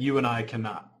risks that you and I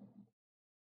cannot.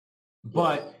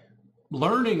 But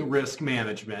learning risk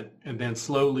management and then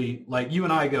slowly, like you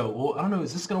and I go, well, I don't know,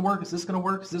 is this going to work? Is this going to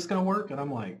work? Is this going to work? And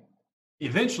I'm like,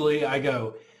 eventually I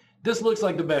go, this looks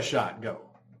like the best shot. Go.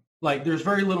 Like there's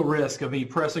very little risk of me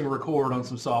pressing record on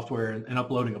some software and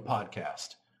uploading a podcast.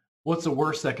 What's the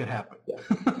worst that could happen? Yeah.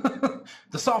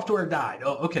 The software died.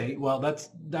 Oh, okay. Well, that's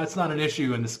not an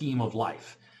issue in the scheme of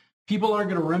life. People aren't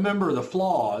going to remember the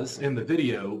flaws in the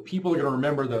video. People are going to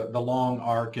remember the long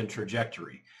arc and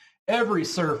trajectory. Every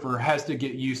surfer has to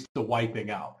get used to wiping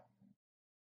out.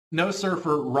 No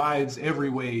surfer rides every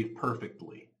wave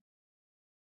perfectly.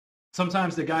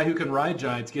 Sometimes the guy who can ride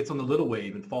giants gets on the little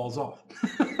wave and falls off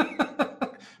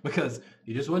because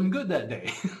he just wasn't good that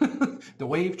day. The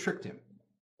wave tricked him.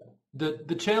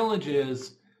 The challenge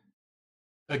is,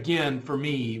 again, for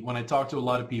me, when I talk to a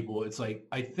lot of people, it's like,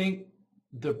 I think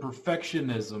the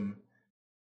perfectionism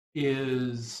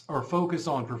or focus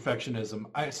on perfectionism,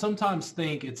 I sometimes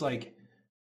think it's like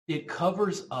it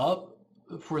covers up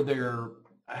for their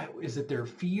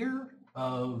fear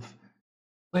of,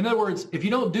 in other words, if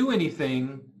you don't do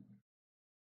anything,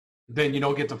 then you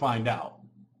don't get to find out.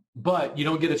 But you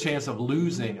don't get a chance of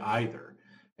losing either.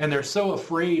 And they're so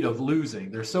afraid of losing.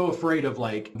 They're so afraid of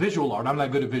like visual art. I'm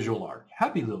not good at visual art.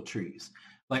 Happy little trees.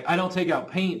 Like I don't take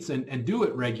out paints and do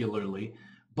it regularly.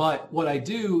 But what I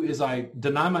do is I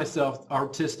deny myself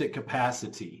artistic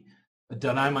capacity,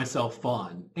 deny myself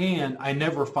fun, and I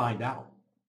never find out.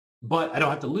 But I don't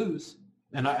have to lose.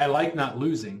 And I like not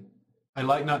losing. I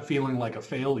like not feeling like a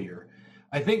failure.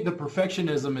 I think the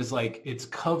perfectionism is like it's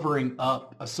covering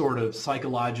up a sort of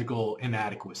psychological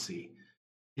inadequacy.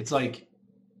 It's like,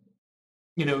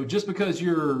 you know, just because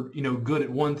you're, you know, good at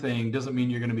one thing doesn't mean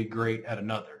you're going to be great at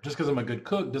another. Just because I'm a good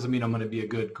cook doesn't mean I'm going to be a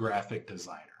good graphic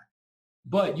designer.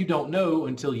 But you don't know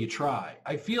until you try.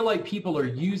 I feel like people are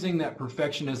using that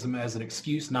perfectionism as an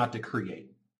excuse not to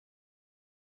create.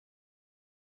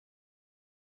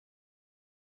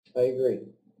 I agree.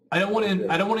 I don't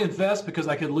want to invest because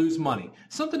I could lose money.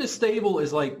 Something as stable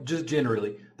as like just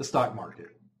generally the stock market.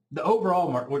 The overall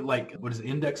market, like what is it,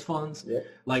 index funds? Yeah.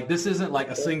 Like this isn't like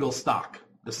a single stock.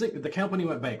 The company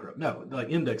went bankrupt. No, like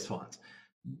index funds.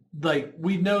 Like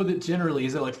we know that generally,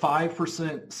 is it like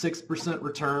 5%, 6%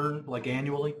 return like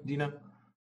annually? Do you know?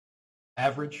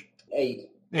 Average? 8.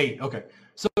 Okay.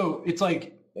 So it's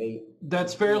like 8.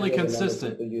 That's fairly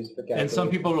consistent. And some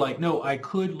people are like, no, I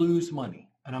could lose money.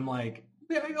 And I'm like,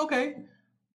 yeah, okay.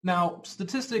 Now,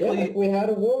 statistically, if we had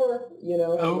a war, you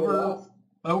know,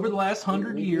 over the last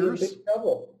 100 years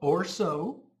or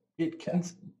so, it can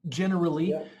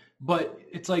generally, but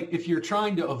it's like if you're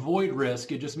trying to avoid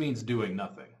risk, it just means doing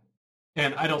nothing.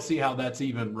 And I don't see how that's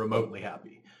even remotely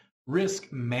happy.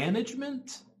 Risk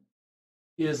management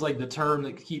is like the term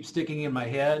that keeps sticking in my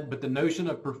head, but the notion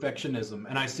of perfectionism,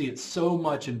 and I see it so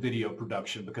much in video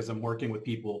production because I'm working with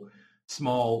people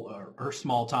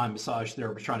small time massage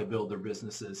therapists trying to build their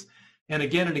businesses. And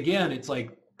again, it's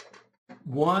like,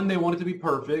 one, they want it to be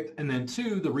perfect. And then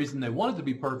two, the reason they want it to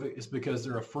be perfect is because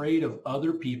they're afraid of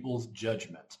other people's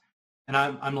judgment. And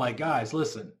I'm like, guys,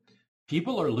 listen,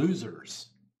 people are losers.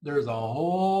 There's a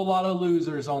whole lot of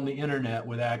losers on the internet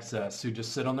with access who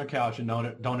just sit on their couch and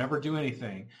don't ever do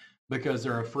anything because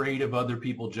they're afraid of other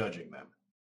people judging them.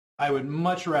 I would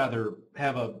much rather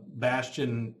have a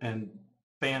bastion and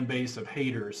fan base of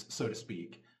haters, so to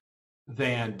speak,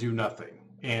 than do nothing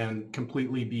and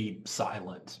completely be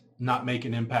silent, not make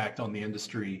an impact on the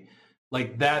industry.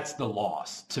 Like, that's the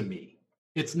loss to me.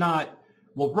 It's not,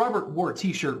 well, Robert wore a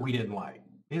t-shirt we didn't like.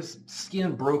 His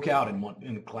skin broke out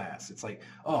in class. It's like,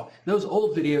 oh, those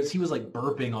old videos, he was like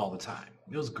burping all the time.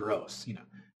 It was gross, you know.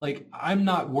 Like, I'm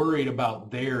not worried about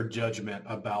their judgment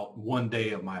about one day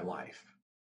of my life.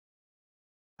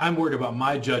 I'm worried about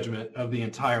my judgment of the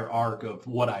entire arc of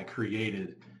what I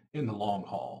created in the long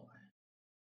haul.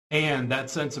 And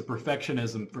that sense of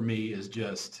perfectionism for me is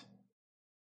just,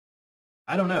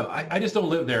 I don't know. I just don't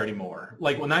live there anymore.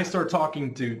 Like, when I start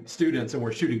talking to students and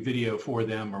we're shooting video for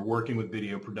them or working with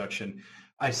video production,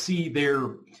 I see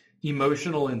their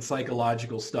emotional and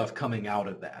psychological stuff coming out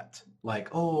of that. Like,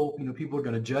 oh, you know, people are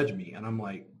going to judge me. And I'm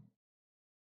like,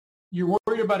 you're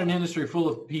worried about an industry full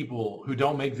of people who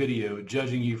don't make video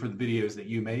judging you for the videos that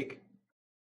you make?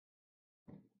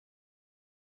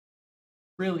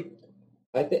 Really?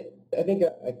 I think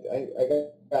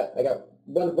I got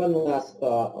one last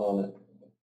thought on it.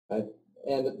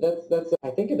 And that's I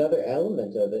think another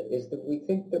element of it is that we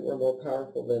think that we're more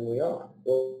powerful than we are,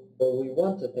 or we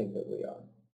want to think that we are.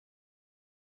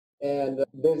 And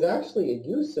there's actually a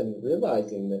use in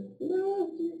realizing that,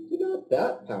 no, you're not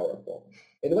that powerful.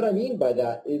 And what I mean by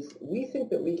that is we think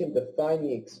that we can define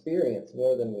the experience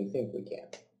more than we think we can.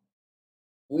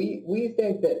 We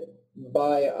think that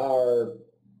by our,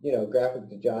 you know, graphic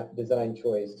design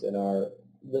choice and our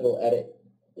little edit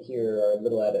here, our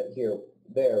little edit here,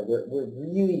 there, we're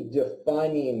really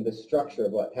defining the structure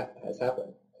of what has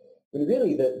happened. When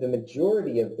really the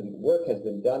majority of the work has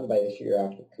been done by the sheer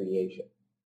act of creation.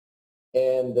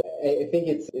 And I think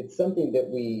it's something that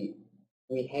we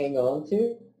hang on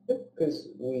to because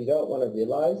we don't want to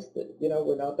realize that, you know,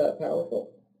 we're not that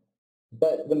powerful.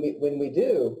 But when we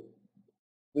do,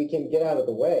 we can get out of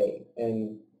the way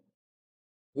and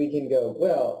we can go,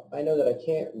 well, I know that I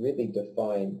can't really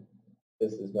define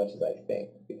this as much as I think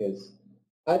because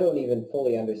I don't even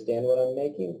fully understand what I'm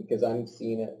making because I'm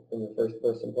seeing it from a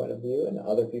first-person point of view and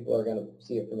other people are going to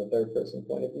see it from a third-person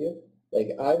point of view.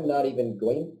 Like, I'm not even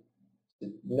going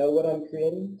to know what I'm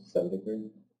creating to some degree.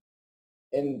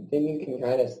 And then you can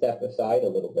kind of step aside a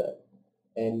little bit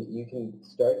and you can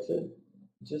start to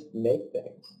just make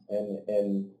things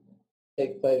and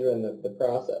take pleasure in the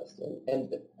process.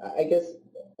 And I guess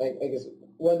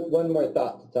one more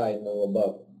thought to tie in a little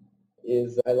bow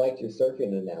is I liked your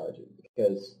surfing analogy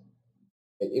because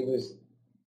it was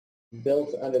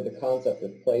built under the concept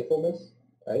of playfulness,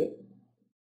 right?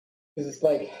 Because it's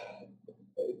like,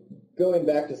 going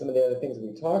back to some of the other things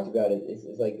we talked about,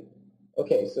 is like,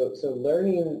 okay, so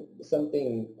learning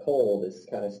something cold is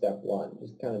kind of step one,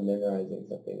 just kind of memorizing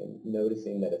something and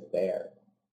noticing that it's there.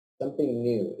 Something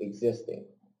new, existing.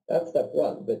 That's step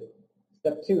one. But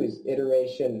step two is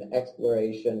iteration,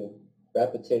 exploration,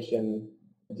 repetition,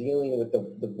 dealing with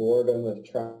the boredom of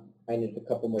trying it a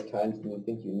couple more times than you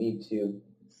think you need to,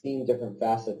 seeing different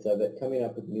facets of it, coming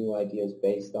up with new ideas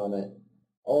based on it,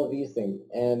 all of these things.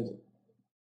 And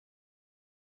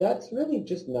that's really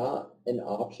just not an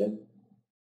option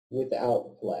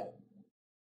without play.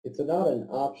 It's not an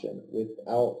option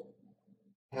without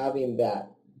having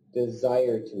that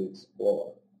desire to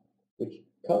explore, which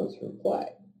comes from play.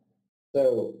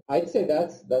 So I'd say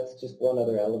that's just one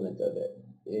other element of it.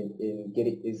 In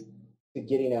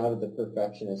getting out of the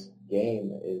perfectionist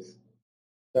game is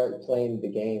start playing the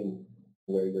game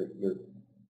where you're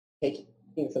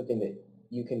taking something that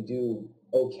you can do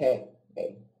okay,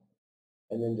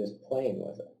 and then just playing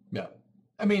with it. Yeah.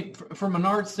 I mean, from an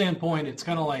art standpoint, it's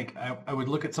kind of like I would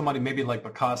look at somebody maybe like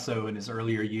Picasso in his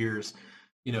earlier years,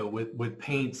 you know, with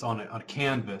paints on a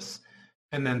canvas,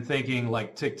 and then thinking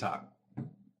like TikTok.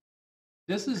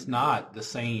 This is not the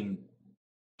same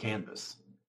canvas.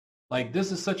 Like,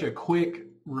 this is such a quick,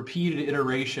 repeated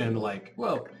iteration. Like,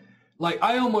 well, like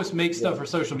I almost make stuff for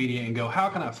social media and go, how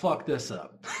can I fuck this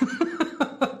up?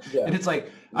 And it's like,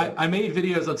 I made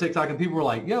videos on TikTok and people were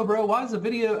like, yo, bro, why is the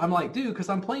video? I'm like, dude, because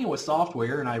I'm playing with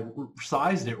software and I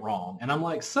sized it wrong. And I'm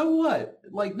like, so what?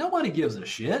 Like, nobody gives a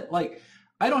shit. Like,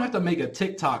 I don't have to make a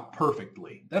TikTok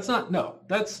perfectly. That's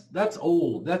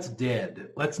old. That's dead.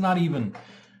 Let's not even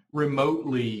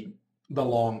remotely the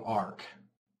long arc.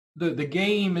 The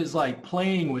game is like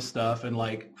playing with stuff and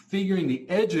like figuring the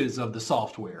edges of the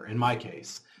software in my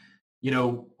case.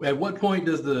 At what point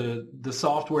does the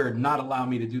software not allow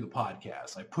me to do the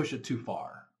podcast? I push it too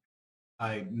far.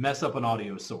 I mess up an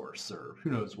audio source or who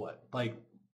knows what. Like,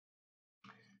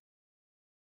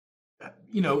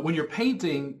 when you're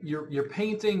painting, you're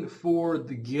painting for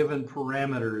the given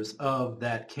parameters of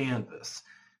that canvas.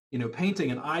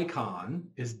 Painting an icon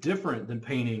is different than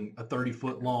painting a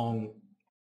 30-foot long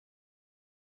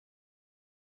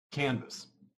canvas.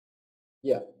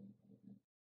 Yeah.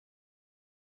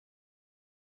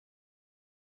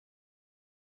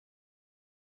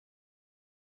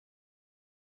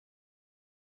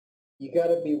 You got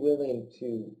to be willing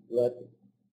to let the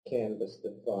canvas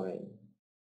define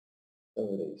some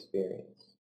of the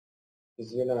experience,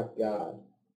 because you're not God.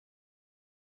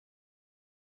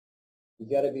 You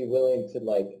got to be willing to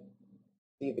like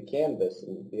see the canvas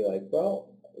and be like,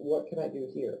 well, what can I do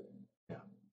here? Yeah.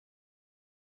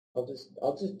 I'll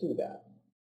just do that,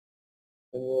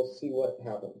 and we'll see what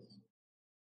happens.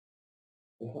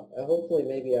 And hopefully,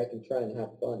 maybe I can try and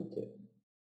have fun too.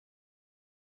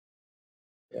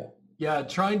 Yeah. Yeah,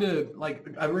 trying to, like,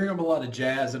 I bring up a lot of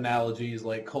jazz analogies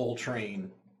like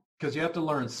Coltrane, because you have to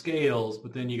learn scales,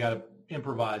 but then you got to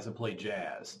improvise and play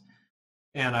jazz.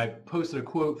 And I posted a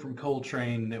quote from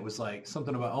Coltrane that was like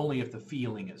something about only if the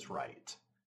feeling is right.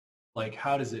 Like,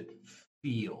 how does it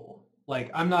feel? Like,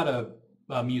 I'm not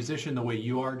a musician the way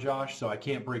you are, Josh, so I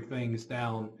can't break things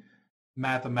down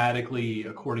mathematically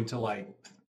according to like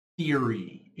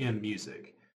theory in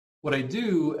music. What I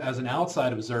do as an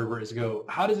outside observer is go,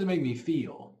 how does it make me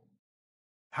feel?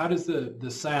 How does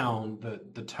the sound,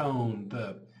 the tone,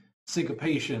 the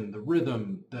syncopation, the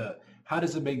rhythm, how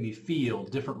does it make me feel?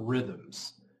 Different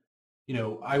rhythms.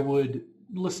 I would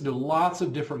listen to lots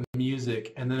of different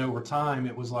music, and then over time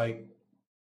it was like,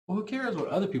 well, who cares what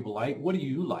other people like? What do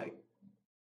you like?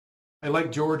 I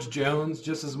like George Jones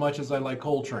just as much as I like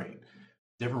Coltrane.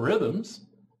 Different rhythms,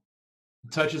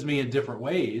 touches me in different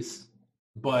ways,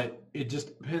 but it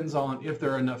just depends on if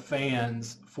there are enough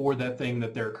fans for that thing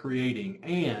that they're creating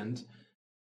and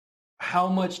how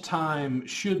much time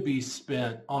should be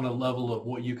spent on a level of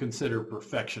what you consider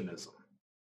perfectionism.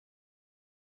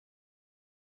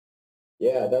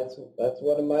 Yeah, that's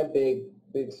one of my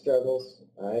big struggles.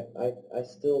 I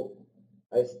still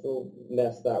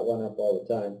mess that one up all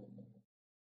the time.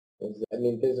 I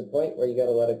mean, there's a point where you got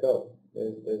to let it go.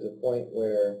 There's a point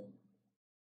where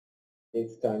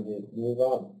it's time to move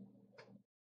on,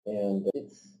 and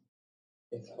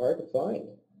it's hard to find.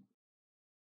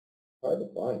 Hard to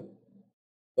find,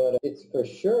 but it's for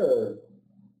sure.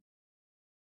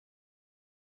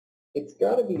 It's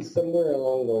got to be somewhere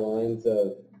along the lines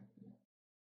of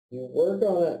you work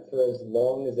on it for as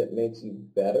long as it makes you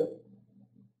better,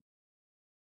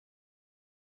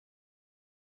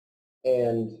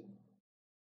 and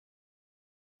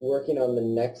working on the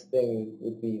next thing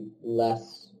would be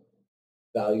less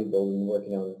valuable than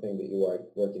working on the thing that you are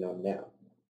working on now.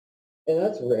 And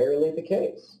that's rarely the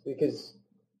case, because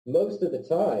most of the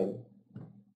time,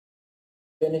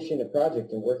 finishing a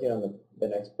project and working on the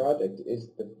next project is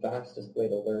the fastest way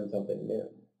to learn something new.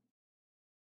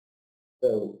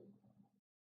 So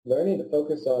learning to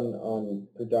focus on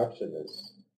production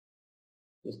is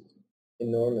just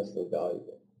enormously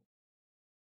valuable.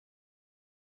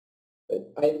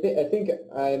 But I think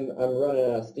I'm running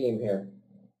out of steam here.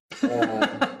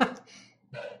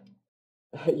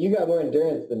 You got more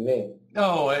endurance than me.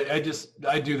 Oh, I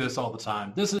do this all the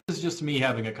time. This is just me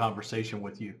having a conversation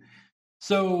with you.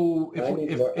 So I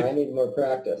need more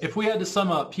practice. If we had to sum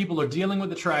up, people are dealing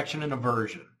with attraction and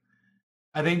aversion.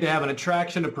 I think they have an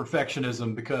attraction to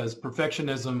perfectionism because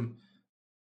perfectionism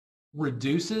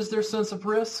reduces their sense of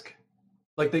risk.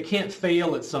 Like they can't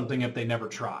fail at something if they never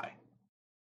try.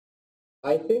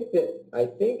 I think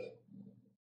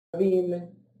having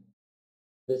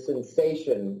the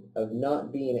sensation of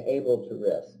not being able to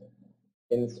risk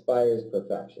inspires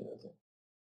perfectionism.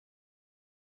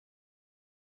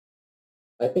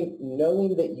 I think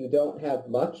knowing that you don't have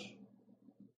much,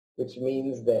 which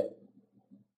means that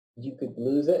you could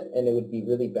lose it and it would be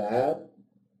really bad,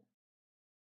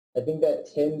 I think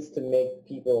that tends to make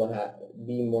people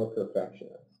be more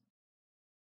perfectionists.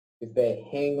 If they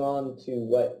hang on to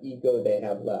what ego they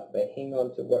have left, they hang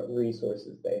on to what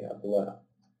resources they have left.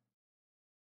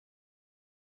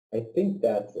 I think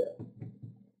that's it.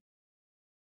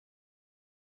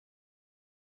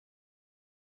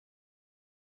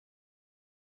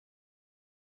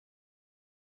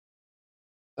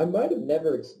 I might have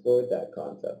never explored that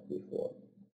concept before.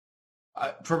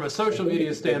 From a social I think media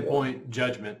it's a good one. standpoint,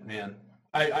 judgment, man.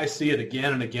 I see it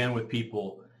again and again with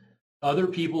people, other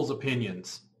people's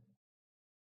opinions,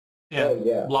 Oh and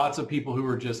yeah. lots of people who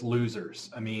are just losers.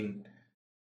 I mean,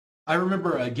 I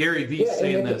remember Gary Vee Yeah,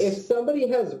 saying and if this. somebody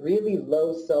has really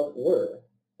low self-worth,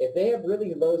 if they have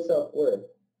really low self-worth,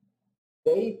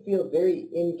 they feel very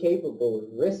incapable of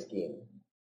risking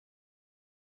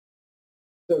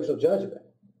social judgment.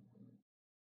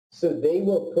 So they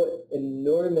will put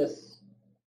enormous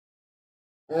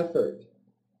effort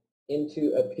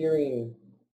into appearing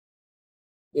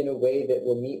in a way that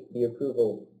will meet the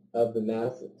approval of the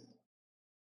masses.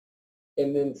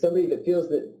 And then somebody that feels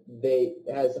that they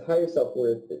has higher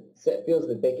self-worth, that feels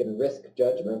that they can risk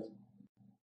judgment,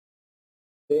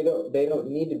 they don't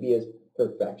need to be as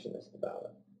perfectionist about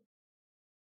it.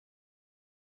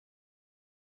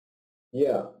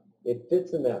 Yeah, it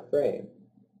fits in that frame.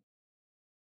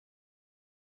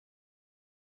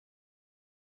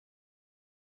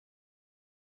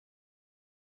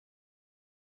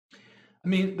 I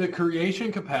mean, the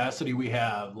creation capacity we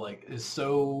have, like, is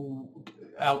so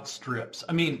outstrips.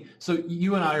 I mean, so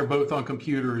you and I are both on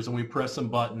computers and we press some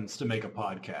buttons to make a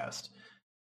podcast.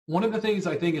 One of the things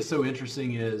I think is so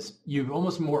interesting is you've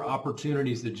almost more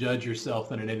opportunities to judge yourself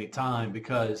than at any time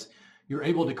because you're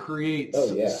able to create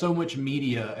Oh yeah. so much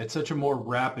media at such a more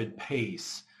rapid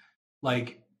pace.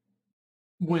 Like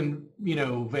when,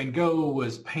 Van Gogh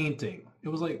was painting, it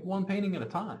was like one painting at a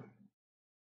time.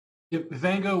 If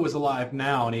Van Gogh was alive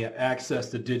now and he had access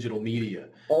to digital media,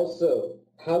 Also,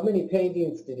 how many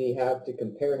paintings did he have to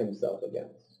compare himself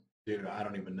against? dude, I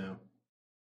don't even know.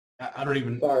 I don't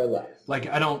even, Far less. like,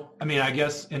 I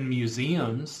guess in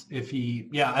museums,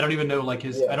 I don't even know, like, I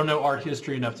Yeah. don't know art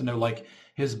history enough to know, like,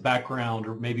 his background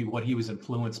or maybe what he was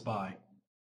influenced by.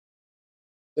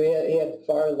 So he had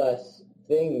far less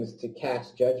things to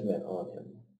cast judgment on him.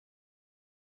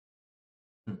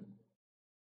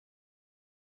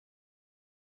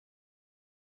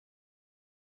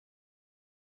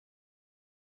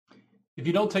 If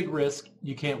you don't take risk,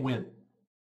 you can't win.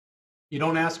 You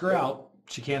don't ask her out,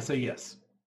 she can't say yes.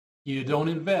 You don't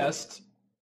invest,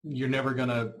 you're never going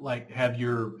to, like, have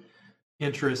your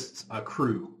interests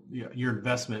accrue. Your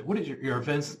investment, what is your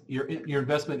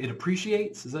investment? It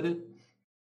appreciates. Is that it?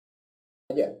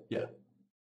 Yeah. Yeah.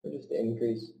 Or just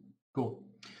increase. Cool.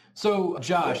 So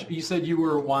Josh, you said you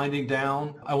were winding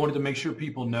down. I wanted to make sure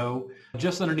people know.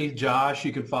 Just underneath Josh,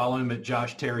 you can follow him at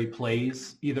Josh Terry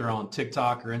Plays, either on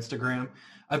TikTok or Instagram.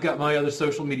 I've got my other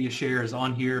social media shares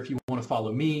on here if you want to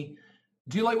follow me.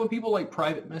 Do you like when people like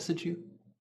private message you?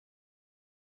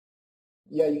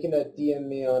 Yeah, you can DM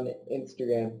me on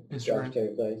Instagram. Instagram. Josh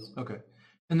Terry Plays. Okay.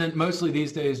 And then mostly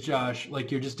these days, Josh,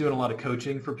 like you're just doing a lot of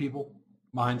coaching for people,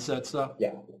 mindset stuff.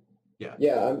 Yeah. Yeah.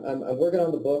 Yeah, I'm working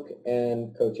on the book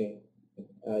and coaching.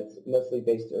 It's mostly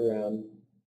based around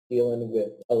dealing with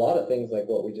a lot of things like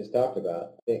what we just talked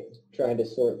about. Trying to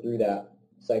sort through that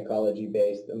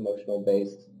psychology-based,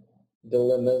 emotional-based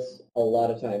dilemmas a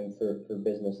lot of time for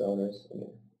business owners. I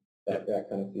mean, that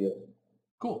kind of field.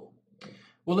 Cool.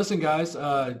 Well, listen, guys,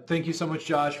 thank you so much,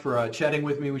 Josh, for chatting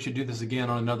with me. We should do this again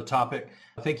on another topic.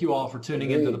 Thank you all for tuning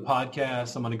into the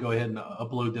podcast. I'm going to go ahead and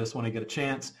upload this when I get a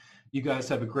chance. You guys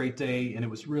have a great day, and it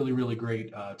was really, really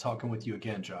great talking with you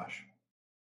again, Josh.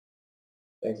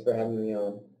 Thanks for having me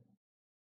on.